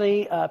is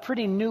actually a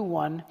pretty new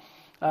one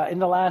in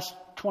the last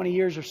 20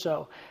 years or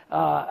so.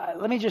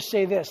 Let me just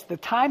say this: the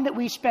time that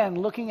we spend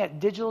looking at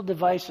digital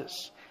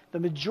devices, the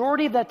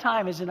majority of that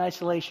time is in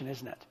isolation,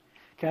 isn't it?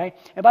 Okay.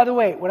 And by the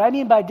way, what I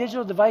mean by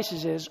digital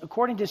devices is,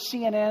 according to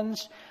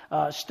CNN's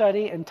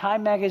study and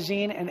Time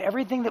Magazine and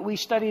everything that we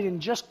studied and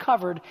just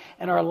covered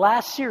in our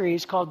last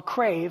series called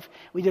Crave,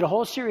 we did a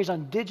whole series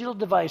on digital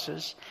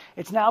devices.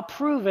 It's now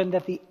proven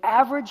that the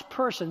average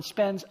person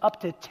spends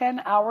up to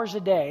 10 hours a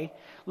day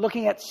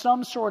looking at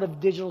some sort of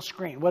digital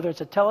screen, whether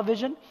it's a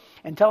television,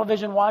 and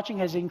television watching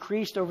has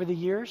increased over the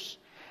years.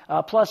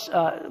 Plus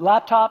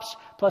laptops,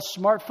 plus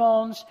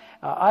smartphones,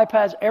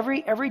 iPads,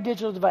 every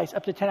digital device,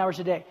 up to 10 hours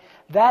a day.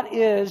 That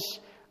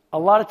is a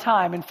lot of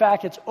time. In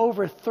fact, it's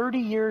over 30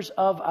 years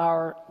of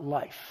our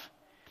life.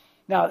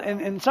 Now,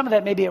 and some of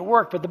that may be at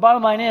work, but the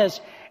bottom line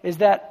is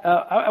that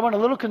I went a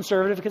little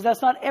conservative because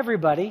that's not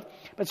everybody,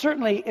 but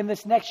certainly in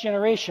this next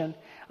generation,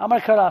 I'm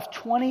going to cut off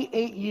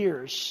 28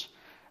 years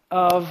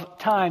of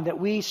time that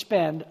we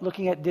spend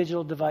looking at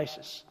digital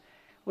devices,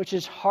 which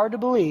is hard to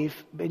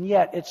believe, and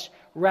yet it's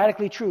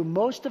radically true.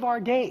 Most of our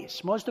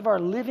days, most of our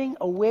living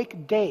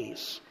awake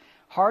days,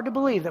 hard to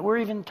believe that we're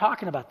even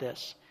talking about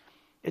this,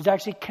 is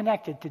actually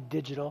connected to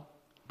digital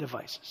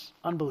devices.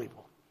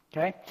 Unbelievable.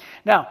 Okay?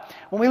 Now,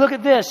 when we look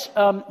at this,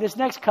 this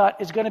next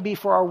cut is going to be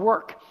for our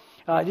work.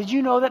 Did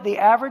you know that the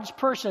average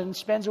person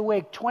spends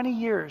awake 20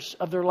 years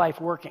of their life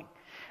working?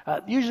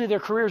 Usually their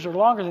careers are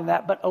longer than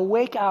that, but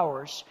awake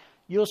hours,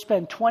 you'll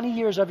spend 20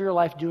 years of your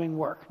life doing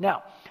work.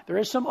 Now, there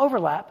is some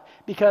overlap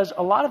because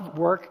a lot of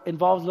work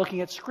involves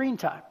looking at screen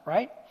time,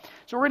 right?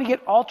 So we're going to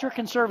get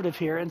ultra-conservative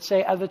here and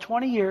say out of the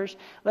 20 years,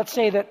 let's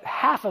say that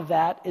half of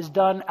that is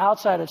done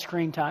outside of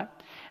screen time.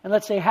 And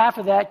let's say half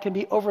of that can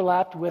be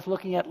overlapped with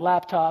looking at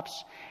laptops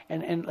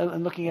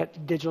and looking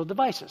at digital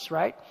devices,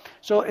 right?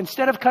 So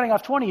instead of cutting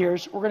off 20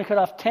 years, we're going to cut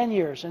off 10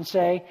 years and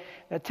say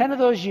that 10 of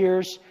those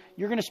years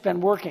you're going to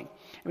spend working.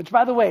 Which,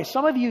 by the way,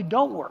 some of you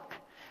don't work.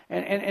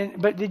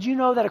 But did you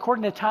know that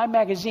according to Time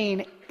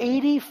Magazine,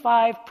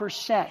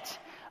 85%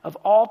 of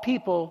all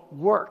people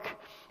work,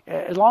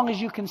 as long as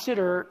you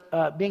consider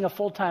being a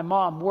full-time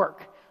mom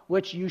work,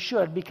 which you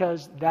should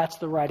because that's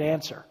the right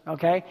answer,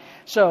 okay?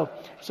 So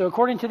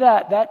according to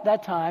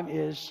that time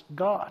is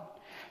gone.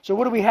 So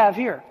what do we have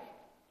here?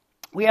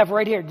 We have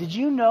right here, did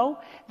you know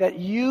that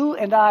you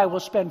and I will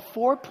spend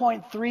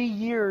 4.3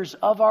 years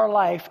of our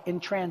life in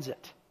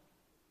transit?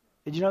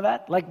 Did you know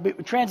that?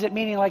 Like transit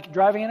meaning like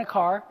driving in a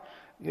car,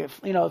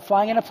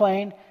 flying in a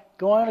plane,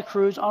 going on a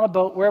cruise, on a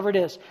boat, wherever it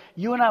is.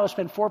 You and I will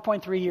spend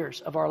 4.3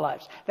 years of our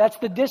lives. That's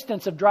the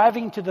distance of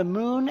driving to the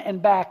moon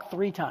and back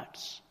 3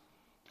 times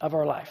of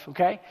our life,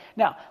 okay?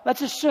 Now,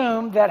 let's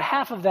assume that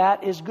half of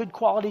that is good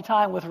quality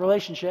time with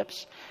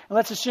relationships. And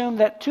let's assume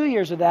that 2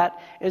 years of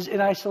that is in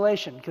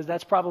isolation, because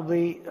that's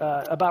probably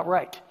about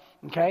right,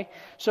 okay?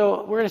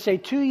 So we're going to say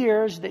 2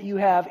 years that you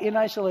have in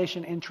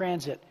isolation, in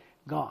transit,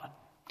 gone.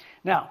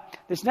 Now,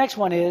 this next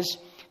one is,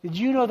 did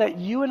you know that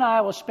you and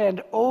I will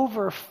spend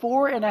over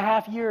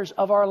 4.5 years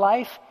of our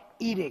life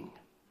eating?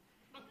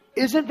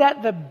 Isn't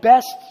that the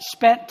best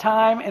spent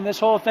time in this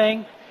whole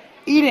thing?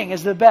 Eating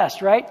is the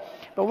best, right?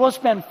 But we'll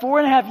spend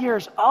 4.5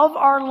 years of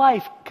our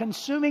life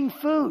consuming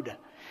food.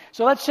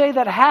 So let's say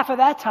that half of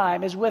that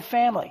time is with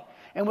family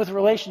and with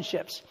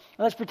relationships. And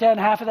let's pretend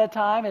half of that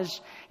time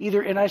is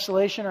either in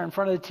isolation or in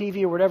front of the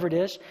TV or whatever it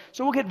is.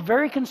 So we'll get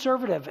very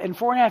conservative. In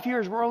 4.5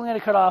 years, we're only going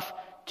to cut off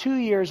 2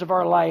 years of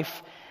our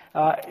life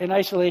in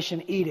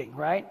isolation eating,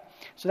 right?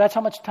 So that's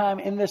how much time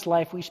in this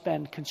life we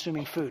spend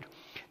consuming food.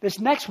 This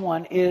next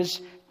one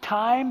is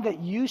time that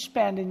you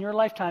spend in your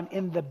lifetime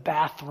in the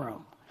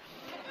bathroom.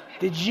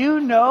 Did you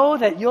know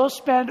that you'll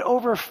spend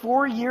over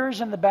 4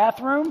 years in the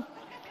bathroom?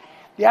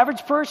 The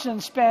average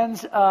person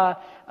spends, they go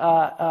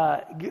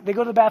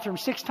to the bathroom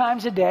 6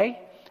 times a day,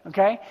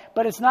 okay?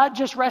 But it's not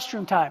just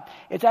restroom time.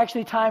 It's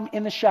actually time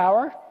in the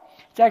shower.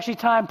 It's actually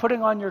time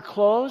putting on your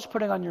clothes,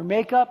 putting on your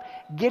makeup,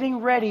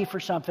 getting ready for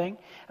something.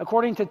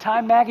 According to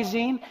Time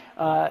Magazine,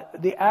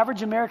 the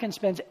average American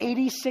spends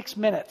 86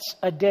 minutes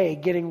a day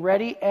getting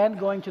ready and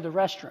going to the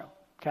restroom.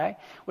 Okay,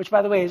 which,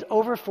 by the way, is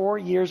over 4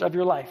 years of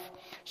your life.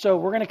 So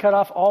we're going to cut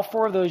off all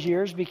 4 of those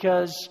years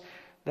because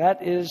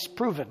that is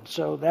proven.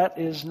 So that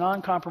is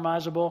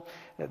non-compromisable.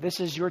 That this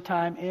is your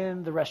time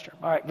in the restroom.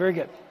 All right, very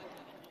good.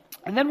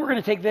 And then we're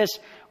going to take this.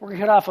 We're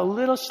going to cut off a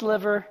little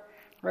sliver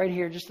right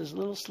here, just this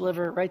little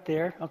sliver right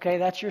there. Okay,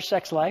 that's your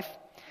sex life.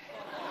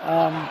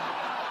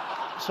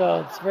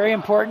 So it's very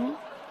important,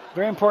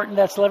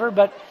 that sliver.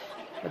 But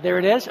there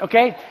it is.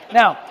 Okay,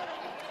 now.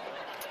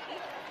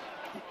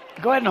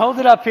 Go ahead and hold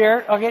it up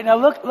here. Okay, now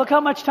look how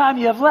much time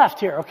you have left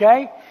here,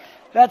 okay?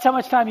 That's how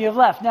much time you have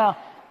left. Now,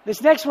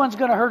 this next one's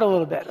going to hurt a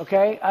little bit,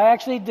 okay? I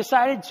actually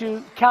decided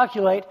to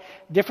calculate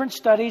different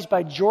studies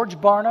by George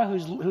Barna,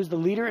 who's the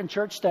leader in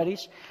church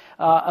studies,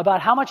 about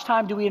how much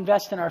time do we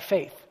invest in our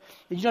faith.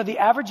 Did you know the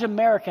average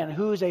American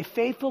who is a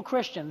faithful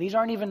Christian, these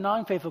aren't even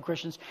non-faithful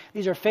Christians,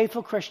 these are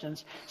faithful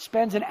Christians,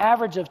 spends an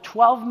average of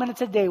 12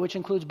 minutes a day, which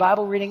includes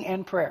Bible reading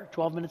and prayer,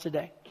 12 minutes a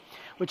day,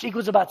 which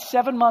equals about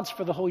 7 months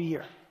for the whole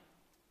year.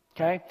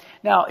 Okay.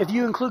 Now, if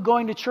you include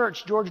going to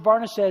church, George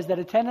Barna says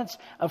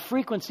that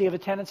frequency of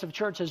attendance of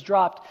church has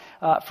dropped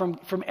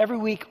from every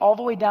week all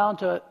the way down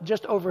to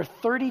just over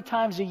 30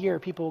 times a year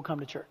people will come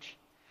to church.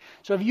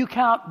 So if you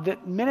count the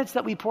minutes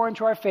that we pour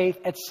into our faith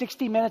at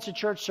 60 minutes of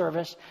church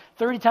service,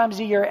 30 times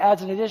a year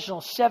adds an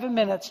additional 7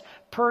 minutes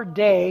per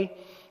day.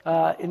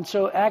 And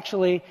so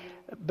actually,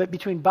 but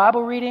between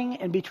Bible reading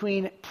and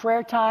between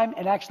prayer time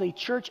and actually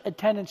church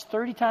attendance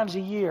 30 times a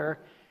year,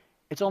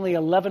 it's only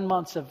 11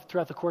 months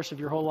throughout the course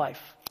of your whole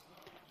life.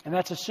 And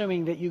that's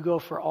assuming that you go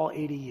for all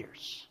 80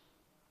 years.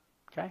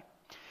 Okay?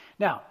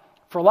 Now,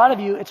 for a lot of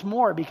you, it's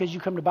more because you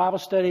come to Bible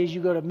studies,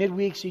 you go to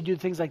midweeks, you do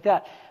things like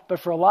that. But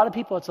for a lot of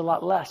people, it's a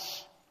lot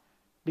less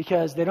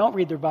because they don't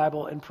read their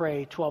Bible and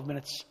pray 12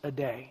 minutes a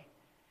day.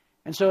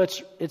 And so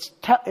it's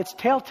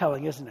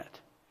tale-telling, isn't it?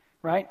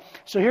 Right?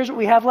 So here's what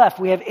we have left.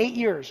 We have 8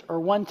 years, or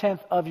 1/10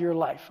 of your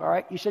life. All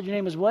right? You said your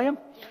name was William?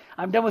 Yeah.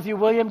 I'm done with you,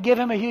 William. Give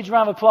him a huge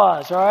round of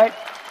applause. All right?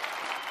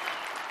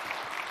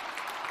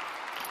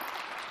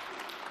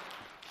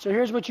 So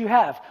here's what you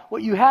have.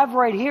 What you have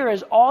right here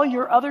is all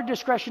your other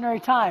discretionary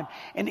time.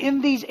 And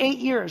in these 8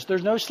 years,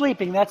 there's no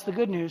sleeping, that's the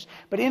good news.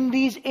 But in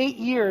these 8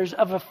 years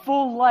of a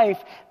full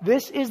life,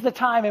 this is the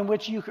time in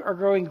which you are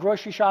going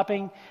grocery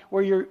shopping,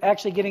 where you're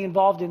actually getting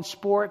involved in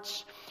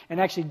sports and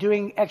actually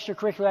doing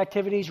extracurricular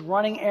activities,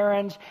 running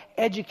errands,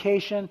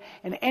 education,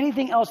 and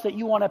anything else that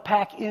you want to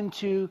pack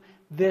into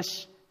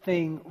this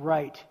thing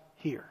right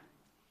here.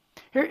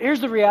 Here's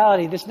the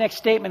reality. This next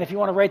statement, if you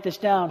want to write this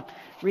down,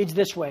 reads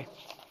this way.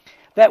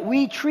 That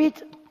we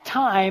treat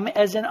time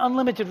as an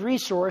unlimited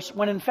resource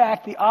when in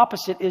fact the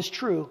opposite is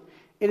true.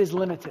 It is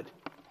limited.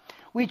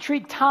 We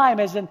treat time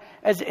as an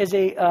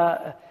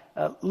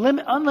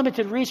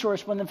unlimited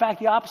resource when in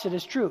fact the opposite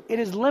is true. It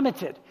is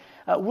limited.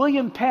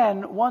 William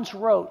Penn once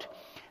wrote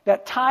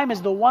that time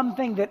is the one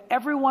thing that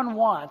everyone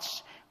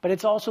wants, but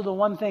it's also the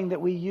one thing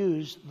that we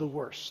use the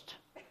worst.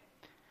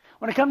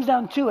 When it comes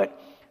down to it,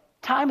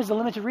 time is a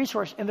limited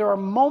resource, and there are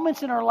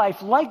moments in our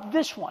life like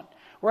this one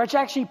where it's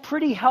actually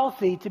pretty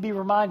healthy to be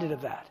reminded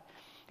of that.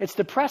 It's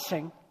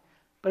depressing,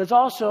 but it's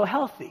also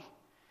healthy.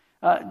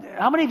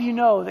 How many of you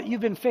know that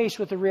you've been faced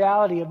with the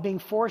reality of being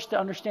forced to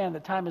understand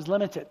that time is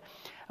limited?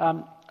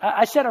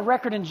 I set a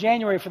record in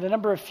January for the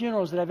number of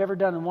funerals that I've ever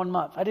done in 1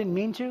 month. I didn't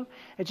mean to.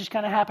 It just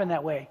kind of happened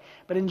that way.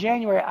 But in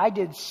January, I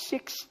did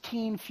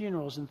 16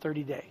 funerals in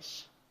 30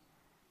 days.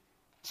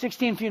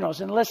 16 funerals.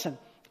 And listen,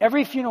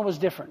 every funeral was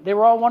different. They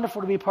were all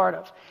wonderful to be part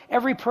of.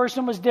 Every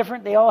person was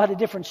different. They all had a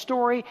different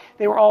story.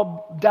 They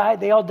all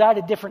died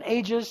at different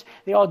ages.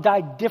 They all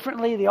died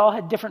differently. They all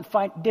had different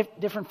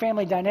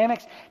family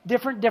dynamics.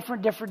 Different.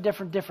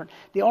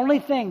 The only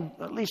thing,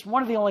 at least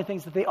one of the only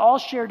things that they all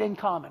shared in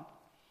common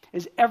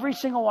is every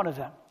single one of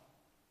them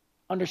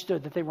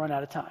understood that they run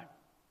out of time.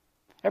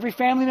 Every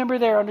family member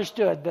there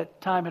understood that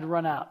time had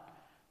run out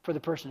for the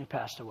person who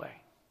passed away.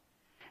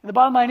 And the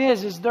bottom line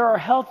is there are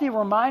healthy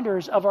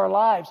reminders of our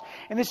lives,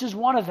 and this is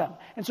one of them.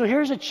 And so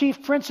here's a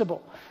chief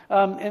principle.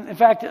 In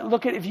fact,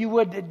 look at, if you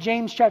would, at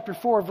James chapter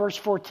 4, verse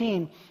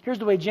 14. Here's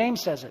the way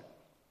James says it.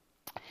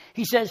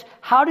 He says,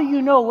 how do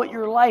you know what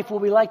your life will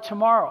be like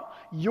tomorrow?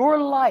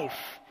 Your life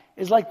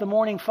is like the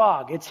morning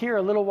fog. It's here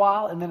a little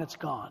while, and then it's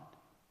gone.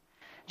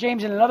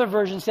 James in another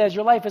version says,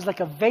 your life is like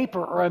a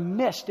vapor or a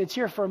mist. It's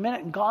here for a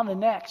minute and gone the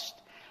next.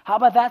 How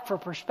about that for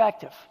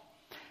perspective?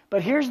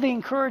 But here's the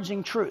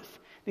encouraging truth.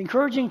 The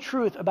encouraging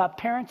truth about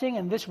parenting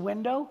in this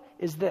window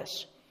is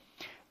this.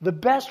 The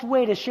best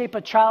way to shape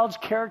a child's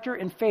character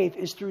and faith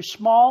is through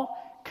small,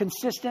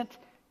 consistent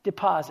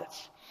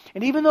deposits.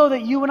 And even though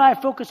that you and I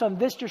focus on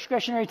this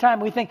discretionary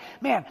time, we think,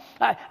 man,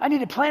 I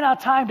need to plan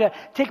out time to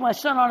take my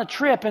son on a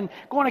trip and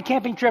go on a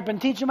camping trip and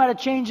teach him how to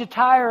change a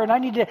tire, and I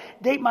need to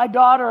date my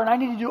daughter, and I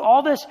need to do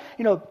all this,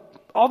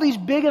 all these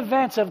big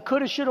events of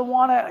coulda, shoulda,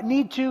 wanna,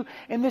 need to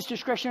in this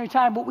discretionary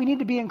time. What we need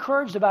to be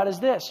encouraged about is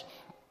this.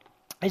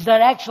 Is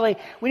that actually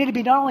we need to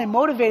be not only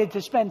motivated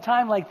to spend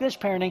time like this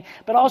parenting,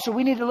 but also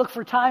we need to look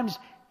for times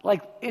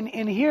like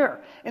in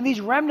here, in these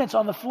remnants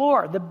on the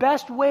floor. The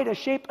best way to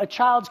shape a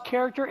child's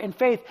character and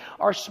faith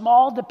are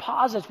small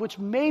deposits, which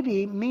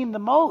maybe mean the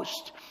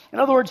most. In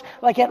other words,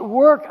 like at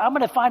work, I'm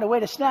going to find a way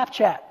to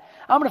Snapchat.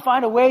 I'm going to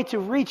find a way to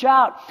reach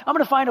out. I'm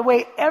going to find a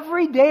way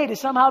every day to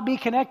somehow be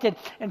connected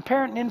and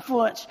parent and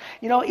influence.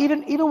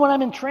 Even when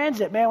I'm in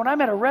transit, man, when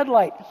I'm at a red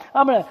light,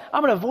 I'm going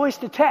to voice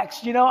the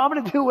text. I'm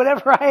going to do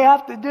whatever I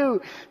have to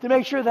do to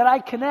make sure that I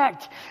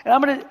connect. And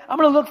I'm going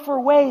to look for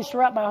ways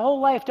throughout my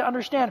whole life to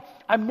understand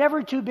I'm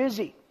never too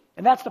busy.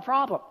 And that's the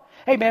problem.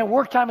 Hey, man,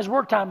 work time is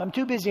work time. I'm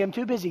too busy.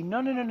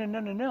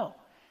 No.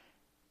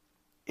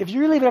 If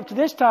you leave it up to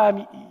this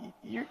time,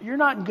 you're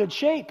not in good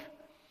shape.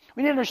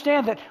 We need to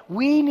understand that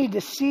we need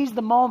to seize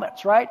the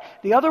moments, right?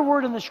 The other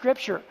word in the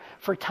scripture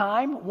for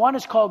time, one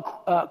is called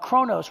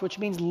chronos, which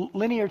means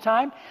linear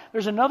time.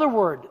 There's another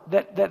word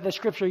that the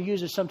scripture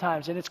uses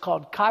sometimes, and it's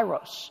called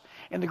kairos.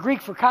 And the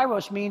Greek for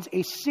kairos means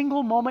a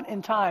single moment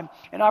in time,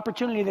 an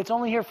opportunity that's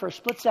only here for a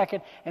split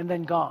second and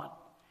then gone.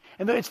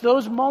 And it's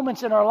those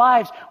moments in our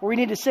lives where we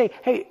need to say,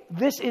 hey,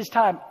 this is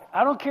time.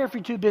 I don't care if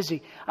you're too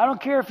busy. I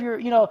don't care if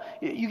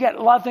you got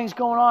a lot of things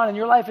going on and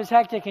your life is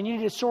hectic and you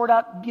need to sort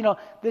out,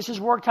 this is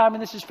work time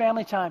and this is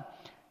family time.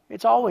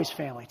 It's always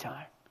family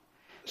time.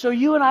 So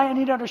you and I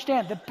need to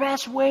understand the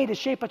best way to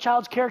shape a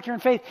child's character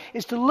and faith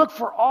is to look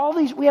for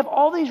we have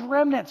all these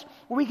remnants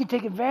where we can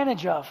take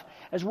advantage of,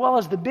 as well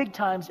as the big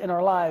times in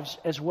our lives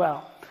as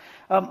well.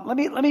 Let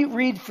me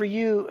read for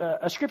you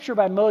a scripture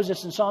by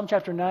Moses in Psalm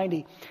chapter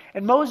 90.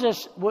 And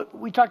Moses,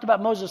 we talked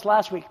about Moses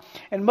last week.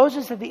 And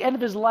Moses, at the end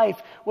of his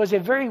life, was a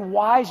very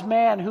wise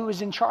man who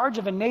was in charge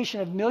of a nation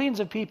of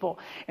millions of people.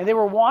 And they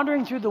were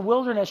wandering through the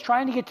wilderness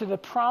trying to get to the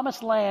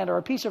promised land or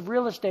a piece of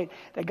real estate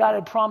that God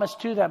had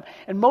promised to them.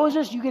 And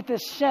Moses, you get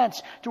this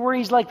sense to where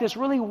he's like this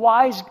really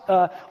wise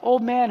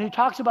old man who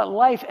talks about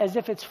life as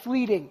if it's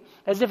fleeting,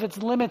 as if it's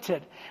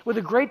limited, with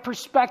a great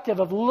perspective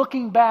of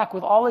looking back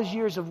with all his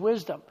years of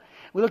wisdom.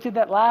 We looked at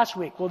that last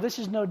week. Well, this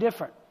is no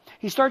different.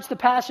 He starts the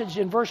passage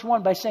in verse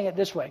 1 by saying it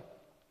this way.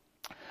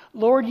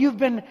 Lord, you've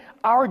been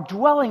our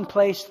dwelling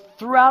place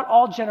throughout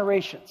all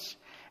generations.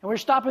 And we're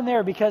stopping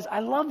there because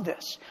I love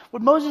this.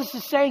 What Moses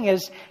is saying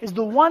is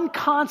the one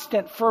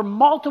constant for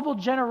multiple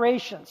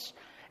generations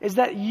is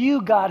that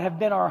you, God, have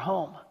been our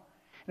home.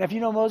 And if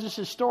you know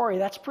Moses' story,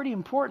 that's pretty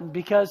important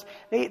because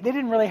they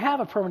didn't really have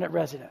a permanent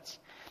residence.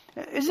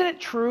 Isn't it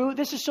true?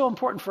 This is so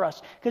important for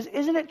us because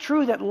isn't it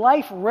true that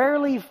life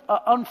rarely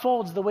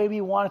unfolds the way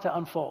we want it to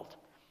unfold?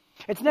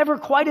 It's never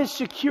quite as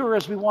secure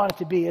as we want it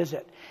to be, is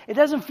it? It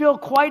doesn't feel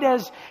quite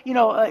as,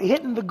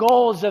 hitting the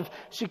goals of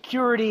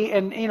security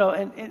and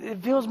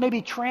it feels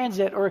maybe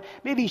transit or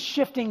maybe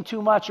shifting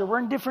too much or we're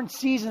in different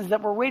seasons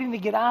that we're waiting to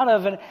get out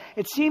of and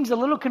it seems a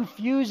little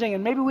confusing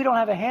and maybe we don't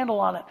have a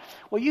handle on it.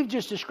 Well, you've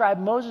just described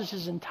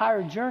Moses'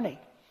 entire journey.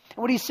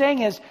 And what he's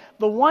saying is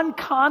the one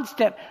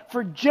constant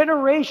for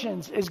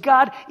generations is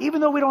God, even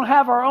though we don't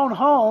have our own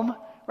home,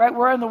 right?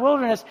 We're in the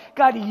wilderness.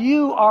 God,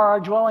 you are our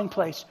dwelling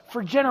place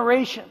for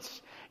generations.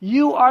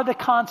 You are the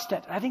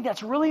constant. And I think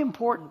that's really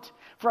important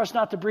for us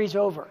not to breeze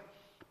over.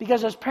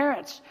 Because as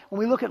parents, when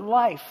we look at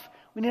life,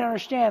 we need to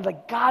understand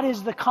that God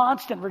is the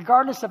constant,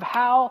 regardless of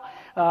how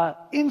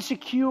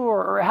insecure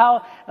or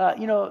how,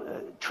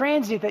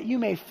 transient that you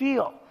may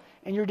feel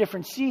in your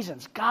different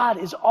seasons.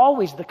 God is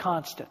always the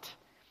constant.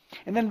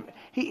 And then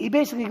he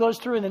basically goes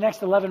through in the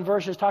next 11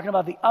 verses talking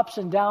about the ups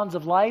and downs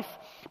of life.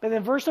 But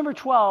then verse number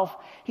 12,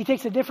 he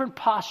takes a different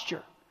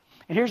posture.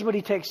 And here's what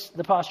he takes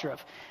the posture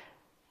of.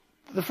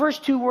 The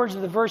first two words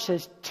of the verse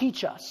is,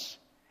 teach us.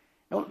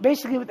 Now,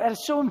 basically, that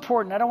is so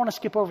important. I don't want to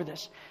skip over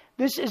this.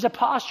 This is a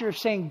posture of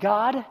saying,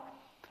 God,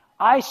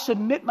 I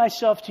submit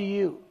myself to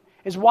you.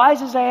 As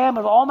wise as I am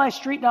with all my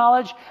street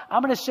knowledge,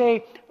 I'm going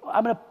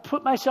to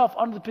put myself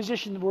under the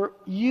position where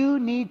you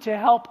need to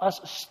help us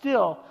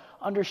still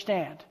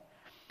understand.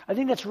 I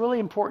think that's really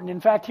important.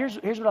 In fact, here's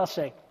what I'll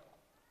say.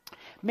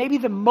 Maybe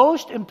the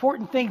most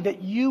important thing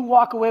that you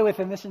walk away with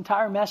in this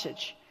entire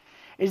message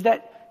is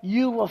that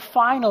you will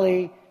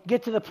finally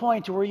get to the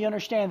point to where you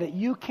understand that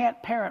you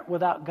can't parent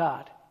without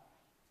God.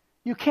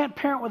 You can't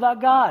parent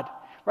without God,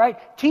 right?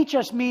 Teach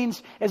us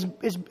means as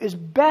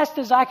best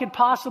as I could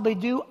possibly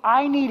do,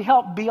 I need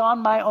help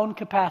beyond my own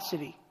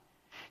capacity.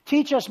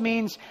 Teach us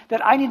means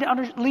that I need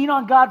to lean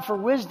on God for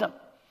wisdom.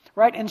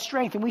 Right? And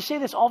strength. And we say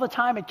this all the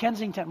time at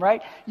Kensington,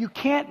 right? You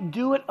can't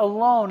do it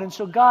alone. And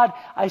so God,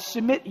 I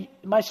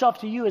submit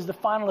myself to you as the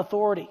final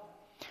authority.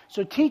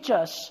 So teach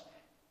us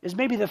is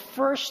maybe the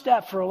first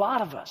step for a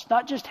lot of us,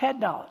 not just head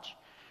knowledge,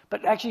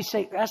 but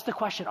actually ask the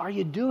question, are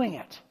you doing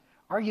it?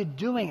 Are you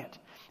doing it?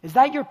 Is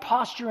that your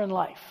posture in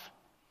life?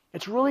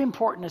 It's really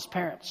important as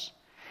parents.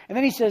 And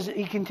then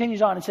he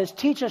continues on and says,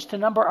 teach us to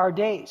number our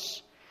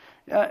days.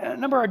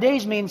 Number our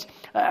days means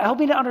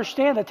helping to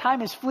understand that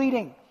time is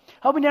fleeting.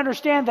 Helping to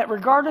understand that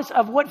regardless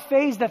of what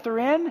phase that they're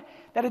in,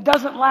 that it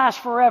doesn't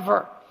last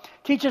forever.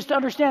 Teach us to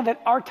understand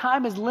that our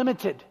time is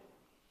limited.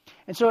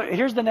 And so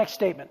here's the next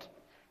statement.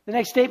 The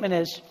next statement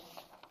is,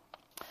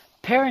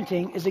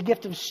 parenting is a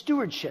gift of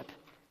stewardship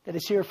that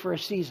is here for a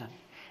season.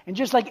 And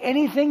just like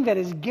anything that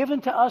is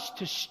given to us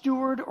to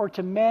steward or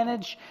to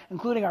manage,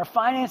 including our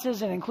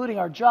finances and including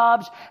our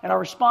jobs and our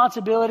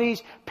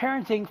responsibilities,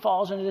 parenting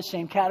falls into the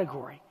same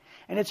category.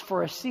 And it's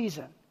for a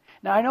season.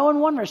 Now, I know in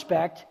one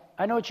respect,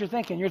 I know what you're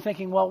thinking. You're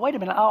thinking, well, wait a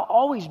minute, I'll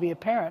always be a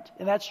parent.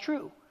 And that's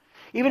true.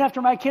 Even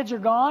after my kids are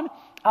gone,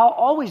 I'll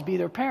always be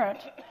their parent.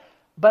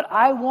 But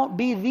I won't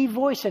be the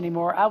voice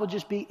anymore. I will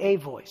just be a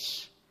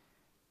voice.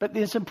 But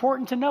it's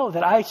important to know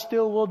that I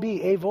still will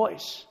be a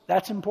voice.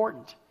 That's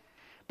important.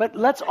 But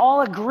let's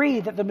all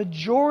agree that the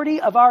majority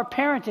of our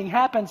parenting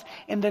happens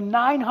in the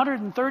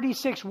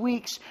 936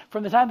 weeks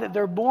from the time that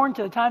they're born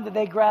to the time that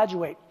they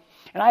graduate.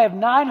 And I have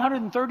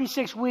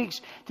 936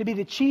 weeks to be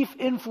the chief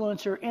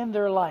influencer in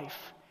their life.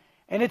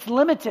 And it's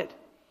limited.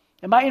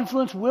 And my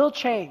influence will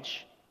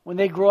change when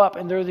they grow up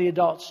and they're the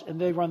adults and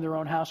they run their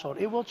own household.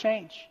 It will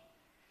change.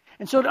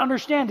 And so to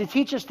understand, to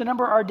teach us to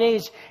number our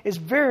days is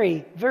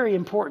very, very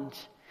important.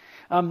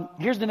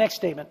 Here's the next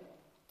statement.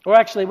 Or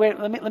actually, wait,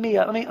 let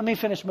me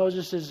finish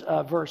Moses'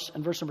 verse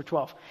in verse number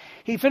 12.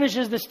 He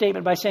finishes this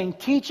statement by saying,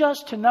 teach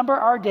us to number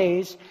our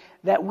days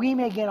that we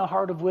may gain a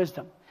heart of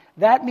wisdom.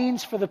 That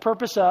means for the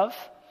purpose of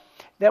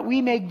that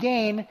we may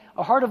gain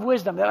a heart of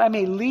wisdom, that I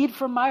may lead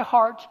from my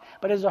heart,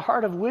 but as a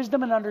heart of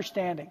wisdom and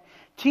understanding.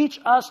 Teach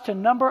us to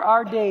number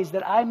our days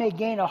that I may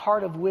gain a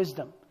heart of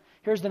wisdom.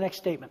 Here's the next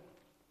statement.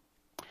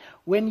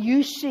 When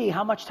you see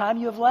how much time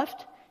you have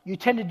left, you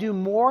tend to do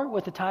more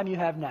with the time you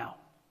have now.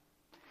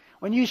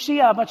 When you see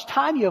how much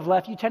time you have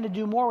left, you tend to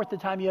do more with the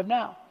time you have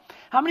now.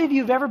 How many of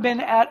you have ever been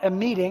at a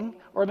meeting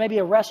or maybe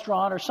a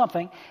restaurant or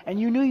something, and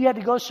you knew you had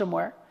to go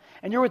somewhere,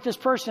 and you're with this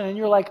person, and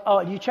you're like, oh,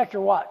 and you check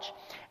your watch.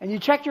 And you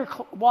check your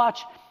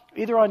watch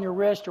either on your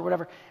wrist or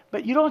whatever,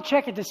 but you don't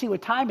check it to see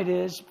what time it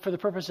is for the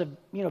purpose of,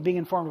 being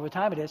informed of what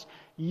time it is.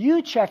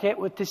 You check it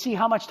to see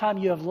how much time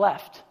you have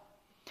left.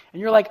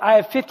 And you're like, I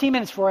have 15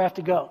 minutes before I have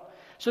to go.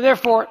 So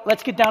therefore,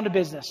 let's get down to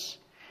business.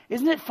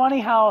 Isn't it funny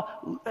how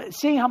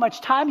seeing how much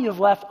time you have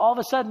left all of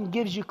a sudden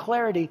gives you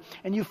clarity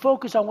and you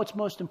focus on what's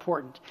most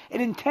important? It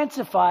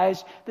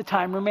intensifies the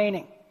time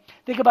remaining.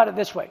 Think about it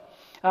this way.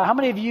 How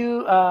many of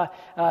you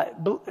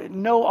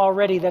know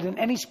already that in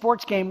any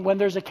sports game, when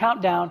there's a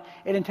countdown,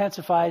 it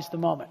intensifies the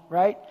moment,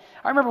 right?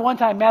 I remember one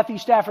time Matthew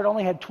Stafford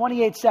only had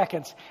 28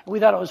 seconds, and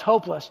we thought it was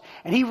hopeless.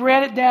 And he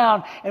ran it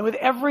down, and with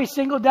every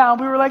single down,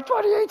 we were like,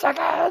 28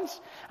 seconds!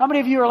 How many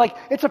of you are like,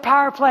 it's a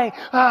power play,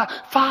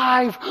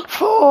 5,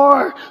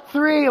 4,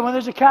 3, and when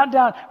there's a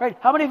countdown, right?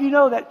 How many of you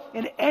know that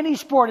in any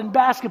sport, in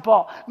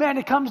basketball, man,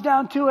 it comes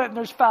down to it, and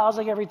there's fouls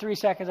like every 3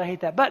 seconds. I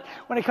hate that. But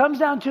when it comes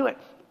down to it,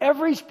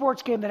 every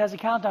sports game that has a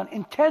countdown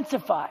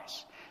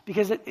intensifies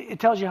because it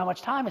tells you how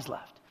much time is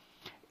left.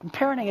 In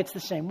parenting, it's the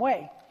same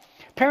way.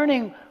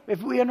 Parenting,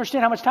 if we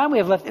understand how much time we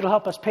have left, it'll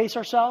help us pace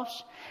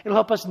ourselves. It'll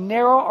help us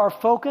narrow our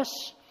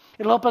focus.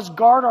 It'll help us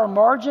guard our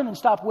margin and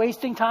stop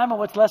wasting time on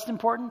what's less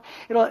important.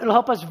 It'll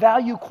help us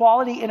value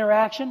quality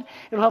interaction.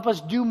 It'll help us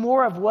do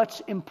more of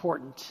what's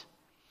important.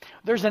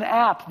 There's an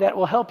app that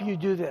will help you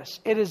do this.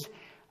 It is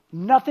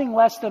nothing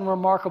less than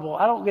remarkable.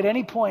 I don't get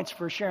any points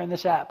for sharing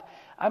this app.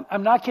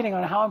 I'm not kidding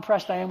on how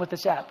impressed I am with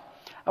this app.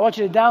 I want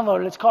you to download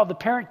it. It's called the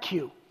Parent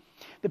Queue.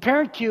 The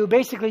Parent Queue,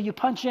 basically you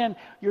punch in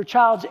your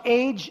child's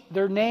age,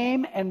 their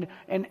name, and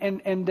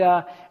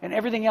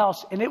everything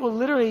else, and it will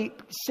literally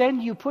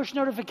send you push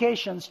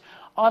notifications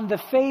on the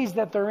phase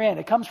that they're in.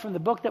 It comes from the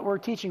book that we're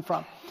teaching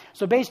from.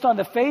 So based on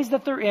the phase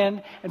that they're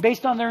in and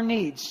based on their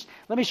needs,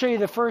 let me show you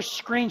the first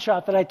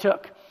screenshot that I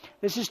took.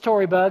 This is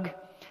Torybug,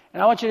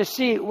 and I want you to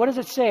see, what does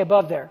it say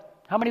above there?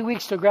 How many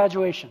weeks to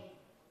graduation?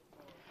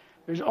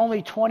 There's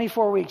only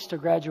 24 weeks to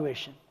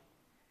graduation.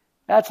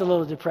 That's a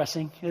little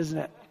depressing, isn't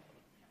it?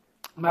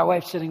 My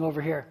wife's sitting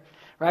over here,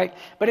 right?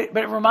 But it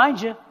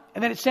reminds you,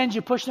 and then it sends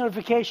you push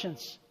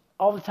notifications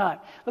all the time.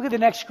 Look at the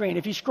next screen.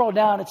 If you scroll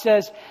down, it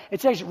says,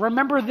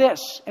 remember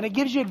this, and it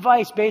gives you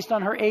advice based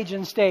on her age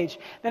and stage.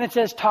 Then it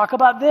says, talk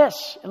about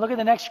this, and look at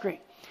the next screen.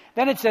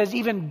 Then it says,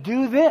 even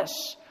do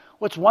this.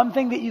 What's one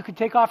thing that you could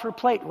take off her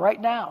plate right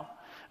now?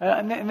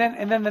 And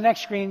then the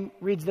next screen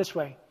reads this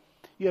way.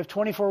 You have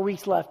 24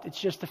 weeks left. It's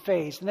just a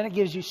phase. And then it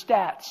gives you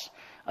stats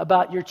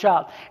about your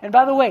child. And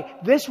by the way,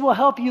 this will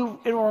help you.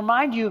 It'll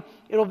remind you.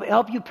 It'll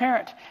help you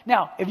parent.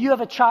 Now, if you have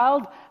a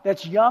child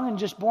that's young and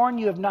just born,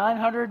 you have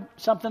 900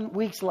 something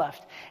weeks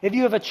left. If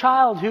you have a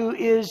child who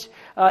is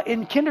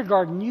in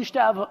kindergarten, you should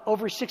have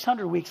over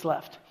 600 weeks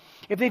left.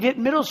 If they've hit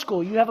middle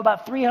school, you have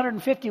about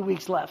 350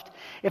 weeks left.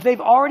 If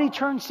they've already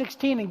turned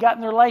 16 and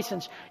gotten their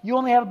license, you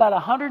only have about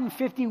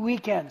 150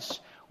 weekends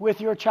with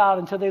your child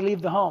until they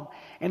leave the home.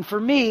 And for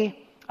me,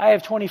 I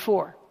have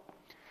 24.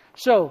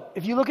 So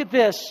if you look at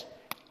this,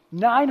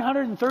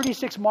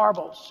 936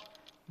 marbles.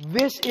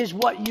 This is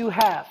what you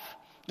have.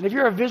 And if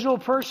you're a visual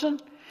person,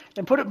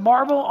 then put a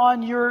marble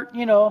on your,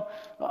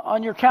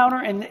 on your counter,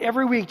 and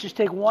every week just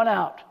take one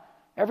out.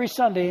 Every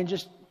Sunday and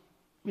just,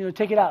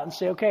 take it out and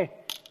say, okay,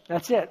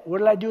 that's it. What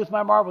did I do with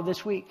my marble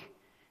this week?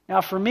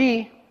 Now for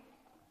me,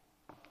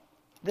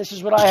 this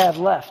is what I have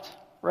left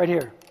right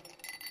here.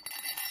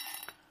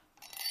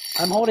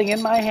 I'm holding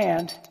in my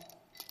hand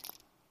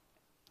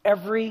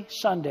every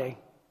Sunday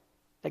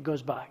that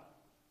goes by.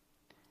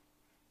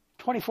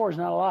 24 is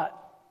not a lot.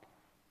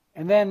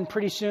 And then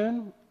pretty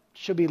soon,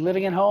 she'll be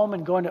living at home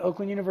and going to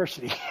Oakland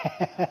University,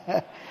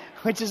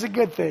 which is a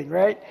good thing,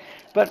 right?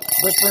 But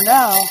for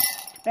now,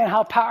 man,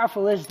 how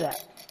powerful is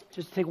that?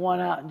 Just to take one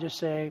out and just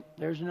say,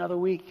 there's another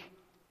week.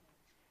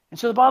 And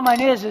so the bottom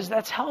line is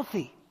that's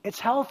healthy. It's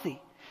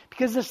healthy.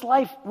 Because this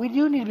life, we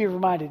do need to be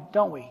reminded,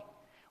 don't we?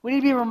 We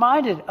need to be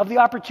reminded of the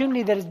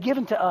opportunity that is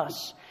given to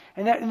us.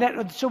 And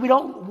that so we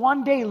don't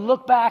one day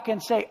look back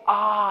and say,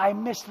 I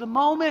missed the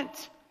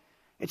moment.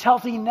 It's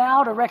healthy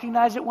now to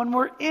recognize it when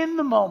we're in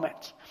the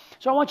moment.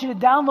 So I want you to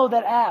download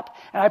that app,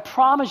 and I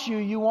promise you,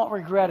 you won't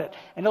regret it.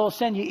 And it will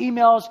send you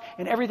emails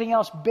and everything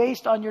else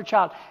based on your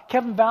child.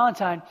 Kevin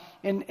Valentine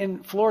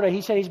in Florida,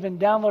 he said he's been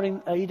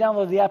downloading, he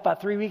downloaded the app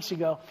about 3 weeks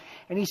ago.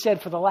 And he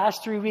said for the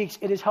last 3 weeks,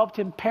 it has helped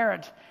him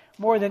parent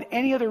more than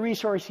any other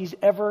resource he's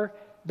ever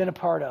been a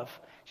part of.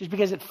 Just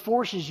because it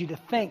forces you to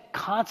think,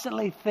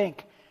 constantly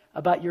think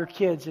about your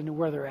kids and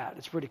where they're at.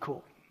 It's pretty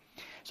cool.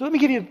 So let me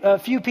give you a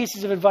few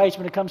pieces of advice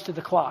when it comes to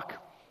the clock.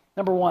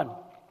 Number one,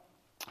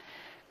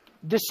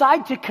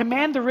 decide to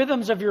command the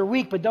rhythms of your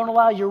week, but don't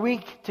allow your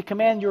week to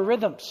command your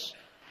rhythms.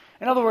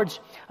 In other words,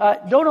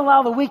 don't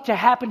allow the week to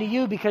happen to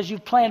you because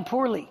you've planned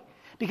poorly.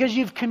 because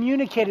you've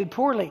communicated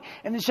poorly.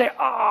 And they say,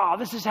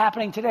 this is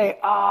happening today.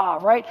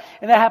 Right?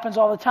 And that happens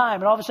all the time.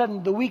 And all of a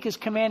sudden, the week is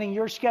commanding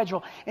your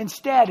schedule.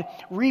 Instead,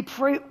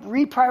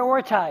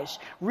 reprioritize,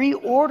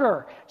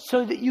 reorder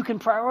so that you can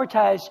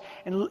prioritize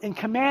and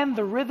command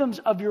the rhythms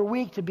of your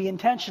week to be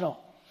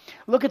intentional.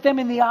 Look at them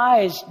in the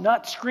eyes,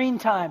 not screen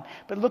time,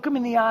 but look them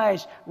in the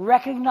eyes.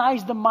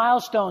 Recognize the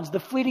milestones, the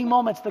fleeting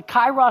moments, the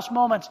kairos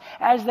moments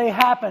as they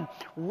happen.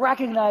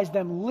 Recognize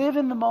them. Live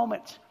in the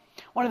moment.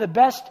 One of the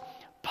best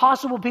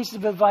possible pieces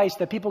of advice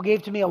that people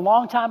gave to me a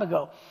long time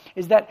ago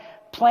is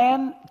that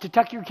plan to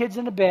tuck your kids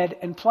into bed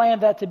and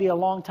plan that to be a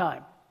long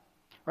time,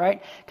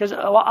 right? Because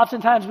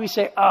oftentimes we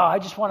say,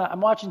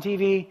 I'm watching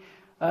TV,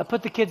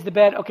 put the kids to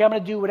bed. Okay, I'm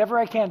going to do whatever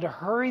I can to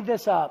hurry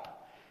this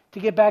up, to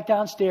get back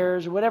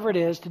downstairs or whatever it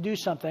is, to do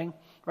something,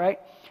 right?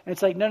 And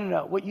it's like,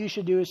 no. What you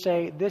should do is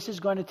say, this is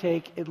going to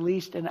take at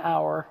least an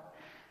hour,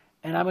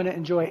 and I'm going to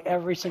enjoy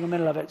every single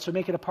minute of it. So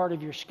make it a part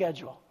of your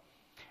schedule.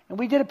 And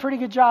we did a pretty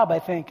good job, I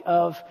think,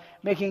 of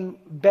making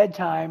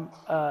bedtime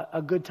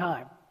a good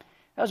time.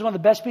 That was one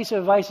of the best pieces of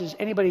advice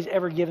anybody's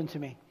ever given to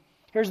me.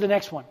 Here's the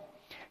next one.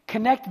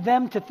 Connect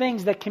them to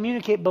things that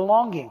communicate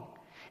belonging.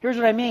 Here's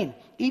what I mean.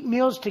 Eat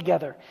meals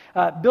together.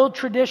 Build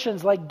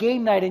traditions like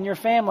game night in your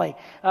family.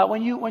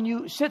 When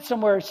you sit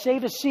somewhere,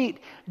 save a seat.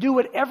 Do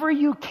whatever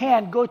you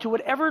can. Go to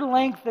whatever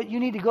length that you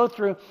need to go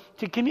through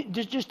to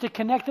just to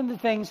connect them to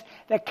things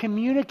that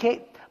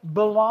communicate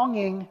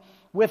belonging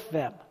with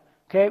them.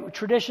 Okay,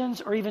 traditions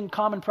or even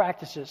common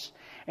practices.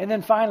 And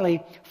then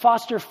finally,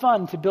 foster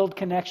fun to build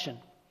connection.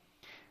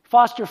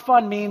 Foster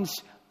fun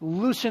means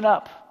loosen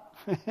up.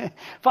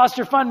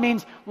 Foster fun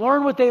means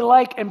learn what they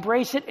like,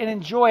 embrace it, and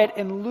enjoy it,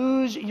 and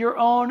lose your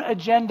own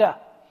agenda.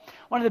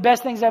 One of the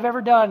best things I've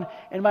ever done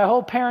in my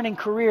whole parenting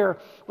career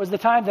was the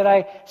time that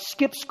I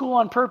skipped school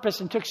on purpose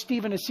and took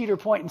Stephen to Cedar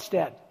Point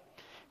instead.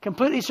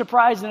 Completely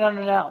surprised and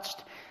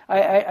unannounced.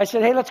 I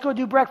said, hey, let's go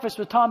do breakfast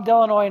with Tom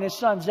Delanoy and his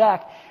son,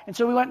 Zach. And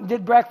so we went and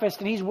did breakfast,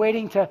 and he's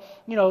waiting to,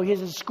 he has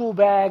his school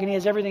bag, and he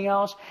has everything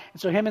else.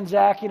 And so him and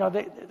Zach,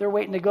 they're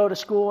waiting to go to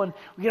school, and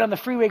we get on the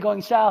freeway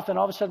going south, and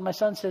all of a sudden my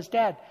son says,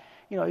 Dad,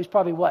 he's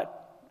probably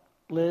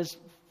Liz,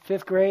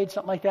 5th grade,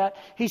 something like that.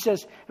 He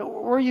says,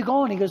 where are you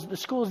going? He goes, the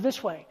school's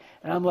this way.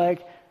 And I'm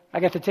like, I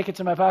got the tickets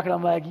in my pocket.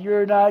 I'm like,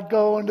 you're not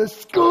going to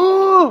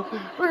school.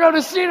 We're going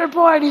to Cedar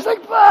Point. He's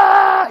like,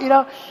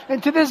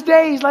 and to this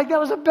day, he's like, that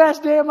was the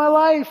best day of my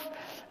life.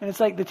 And it's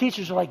like, the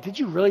teachers are like, did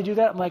you really do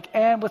that? I'm like,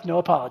 and with no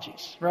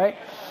apologies, right?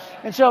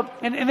 And so,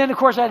 and then of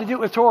course I had to do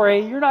it with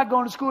Tori. You're not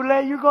going to school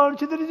today. You're going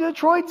to the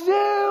Detroit Zoo.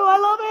 I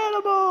love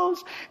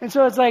animals. And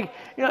so it's like,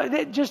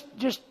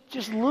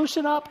 just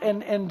loosen up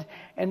and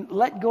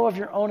let go of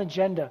your own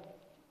agenda.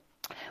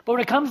 But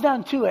when it comes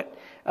down to it,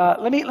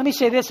 let me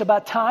say this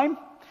about time.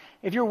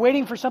 If you're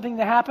waiting for something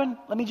to happen,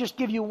 let me just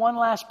give you one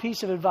last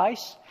piece of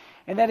advice.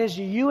 And that is,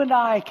 you and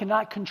I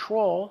cannot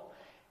control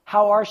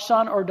how our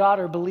son or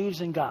daughter believes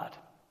in God.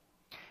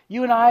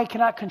 You and I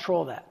cannot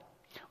control that.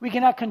 We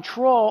cannot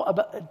control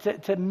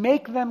to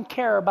make them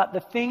care about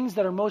the things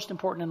that are most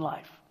important in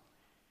life.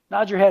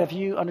 Nod your head if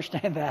you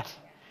understand that.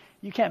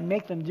 You can't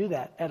make them do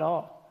that at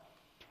all.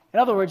 In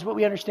other words, what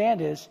we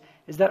understand is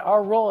that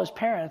our role as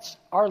parents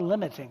are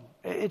limiting.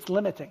 It's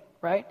limiting,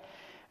 right?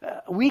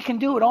 We can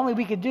do what only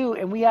we can do,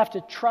 and we have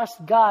to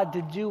trust God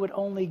to do what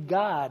only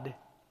God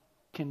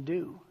can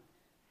do.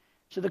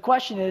 So the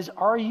question is,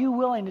 are you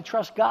willing to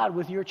trust God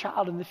with your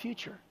child in the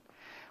future?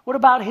 What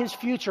about his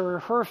future or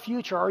her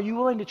future? Are you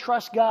willing to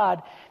trust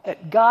God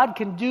that God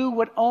can do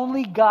what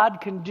only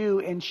God can do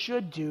and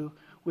should do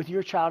with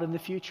your child in the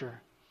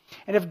future?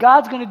 And if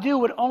God's going to do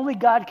what only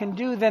God can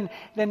do, then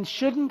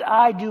shouldn't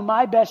I do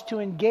my best to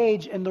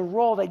engage in the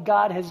role that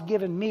God has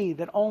given me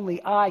that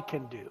only I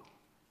can do?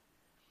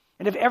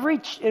 And if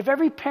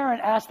every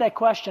parent asked that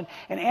question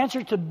and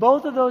answered to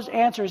both of those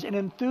answers an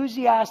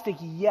enthusiastic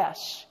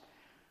yes,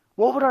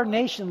 what would our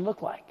nation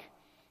look like?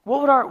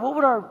 What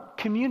would our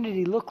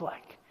community look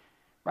like?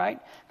 Right?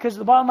 Because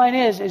the bottom line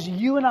is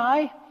you and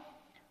I,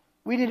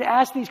 we need to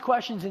ask these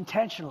questions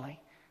intentionally.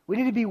 We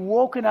need to be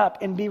woken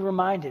up and be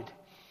reminded.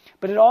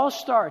 But it all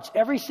starts,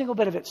 every single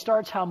bit of it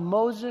starts how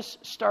Moses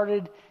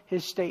started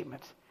his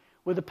statement,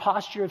 with a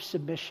posture of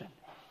submission.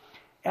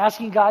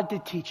 Asking God to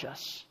teach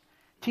us.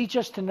 Teach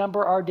us to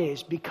number our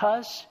days,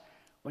 because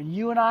when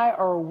you and I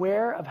are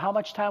aware of how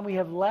much time we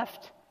have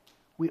left,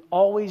 we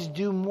always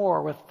do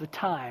more with the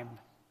time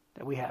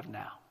that we have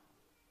now.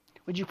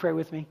 Would you pray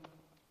with me?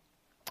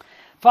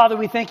 Father,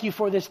 we thank you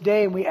for this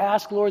day, and we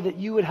ask, Lord, that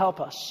you would help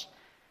us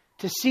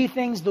to see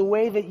things the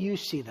way that you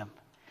see them.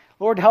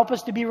 Lord, help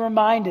us to be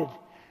reminded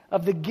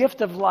of the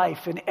gift of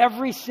life in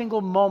every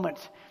single moment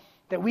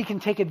that we can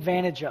take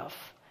advantage of.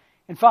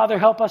 And Father,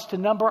 help us to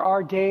number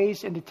our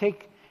days and to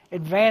take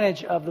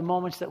advantage of the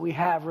moments that we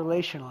have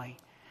relationally.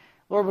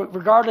 Lord,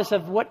 regardless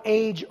of what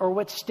age or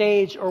what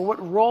stage or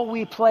what role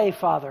we play,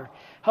 Father,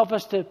 help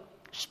us to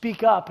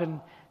speak up and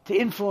to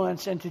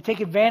influence and to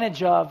take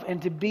advantage of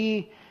and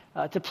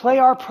to play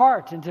our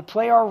part and to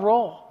play our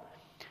role.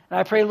 And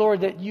I pray,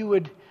 Lord, that you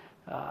would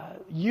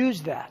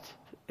use that,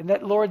 and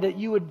that, Lord, that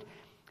you would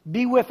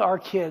Be with our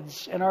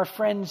kids and our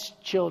friends'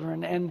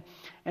 children and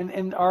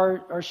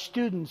our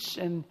students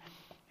and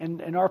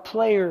our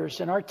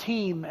players and our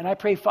team. And I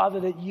pray,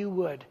 Father, that you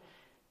would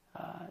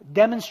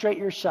demonstrate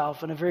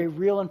yourself in a very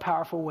real and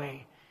powerful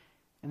way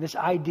in this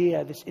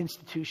idea, this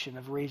institution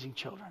of raising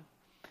children.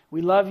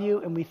 We love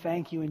you and we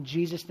thank you. In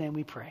Jesus' name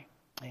we pray.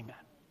 Amen.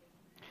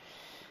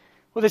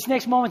 Well, this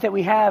next moment that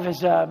we have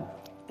is a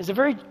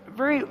very,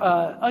 very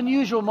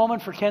unusual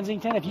moment for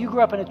Kensington. If you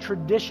grew up in a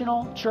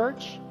traditional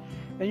church,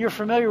 then you're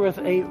familiar with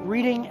a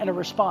reading and a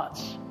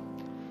response.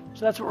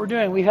 So that's what we're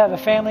doing. We have a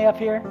family up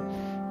here,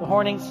 the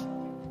Hornings.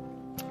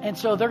 And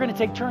so they're going to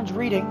take turns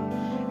reading,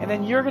 and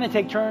then you're going to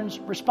take turns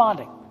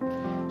responding.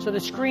 So the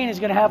screen is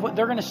going to have what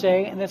they're going to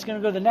say, and that's going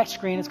to go to the next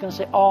screen. It's going to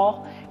say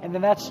all, and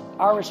then that's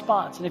our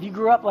response. And if you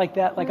grew up like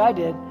that, like I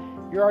did,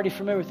 you're already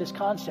familiar with this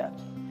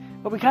concept.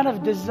 But we kind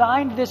of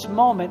designed this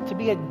moment to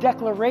be a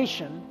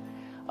declaration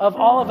of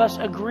all of us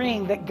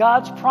agreeing that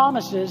God's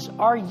promises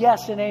are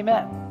yes and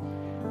amen,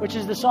 which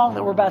is the song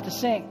that we're about to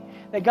sing.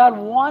 That God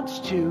wants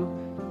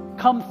to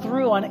come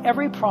through on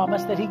every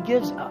promise that he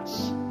gives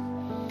us.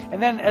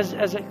 And then as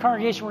a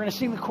congregation, we're going to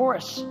sing the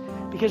chorus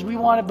because we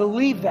want to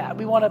believe that.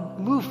 We want to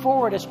move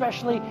forward,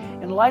 especially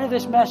in light of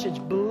this message,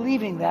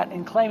 believing that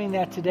and claiming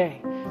that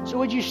today. So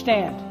would you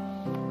stand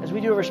as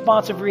we do a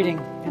responsive reading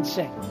and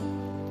sing?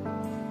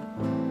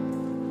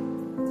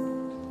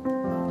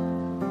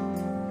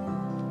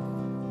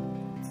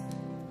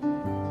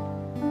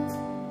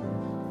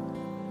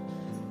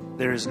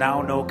 There is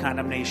now no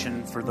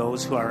condemnation for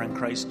those who are in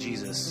Christ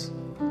Jesus.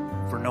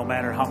 For no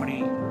matter how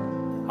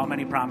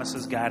many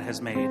promises God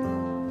has made,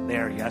 they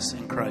are yes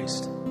in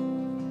Christ.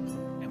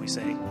 And we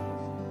say,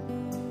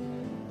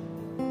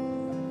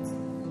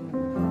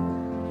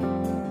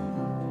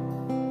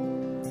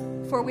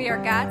 for we are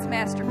God's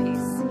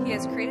masterpiece. He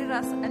has created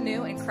us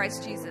anew in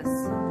Christ Jesus,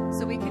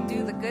 so we can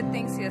do the good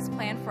things he has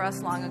planned for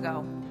us long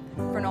ago.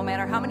 For no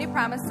matter how many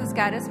promises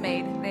God has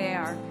made, they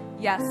are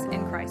yes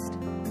in Christ.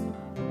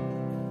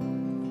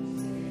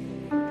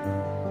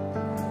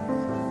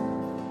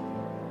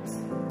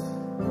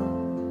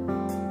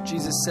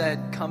 Jesus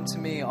said, "Come to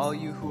me, all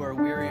you who are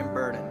weary and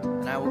burdened,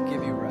 and I will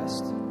give you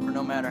rest. For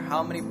no matter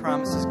how many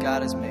promises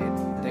God has made,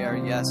 they are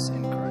yes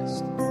in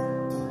Christ."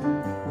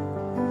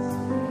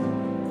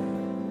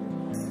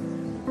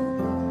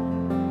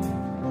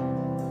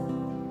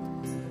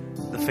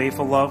 the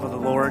faithful love of the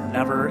Lord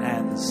never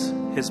ends.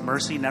 His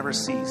mercy never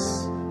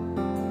ceases.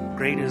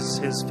 Great is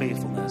his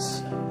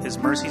faithfulness. His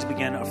mercies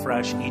begin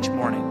afresh each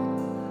morning.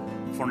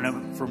 For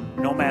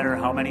no matter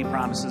how many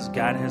promises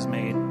God has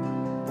made,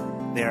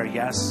 they are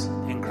yes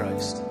in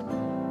Christ.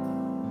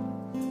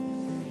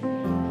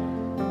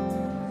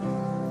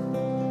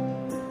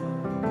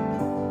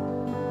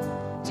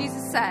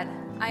 Jesus said,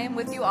 "I am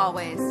with you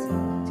always,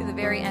 to the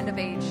very end of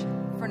age."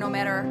 For no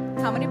matter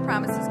how many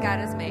promises God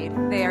has made,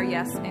 they are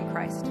yes in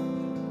Christ.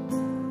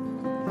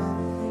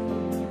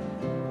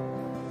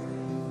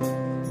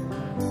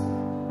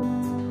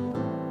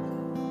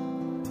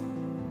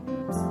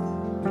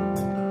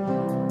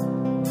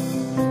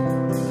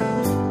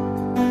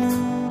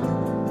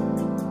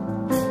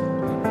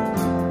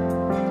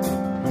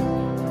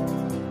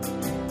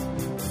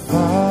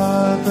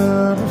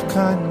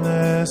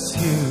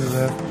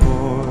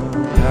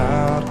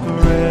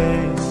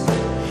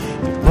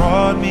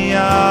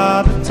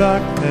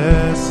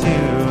 Darkness,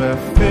 you have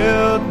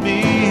filled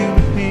me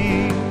with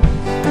peace.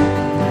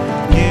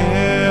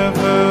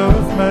 Giver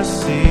of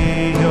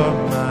mercy, you're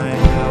my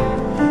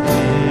help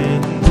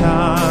in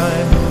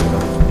time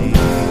of need.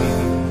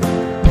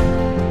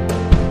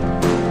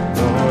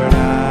 Lord,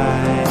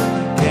 I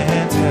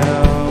can't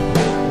help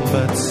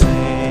but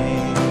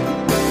sing.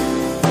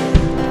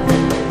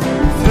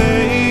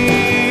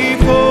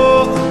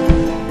 Faithful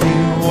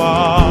you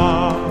are.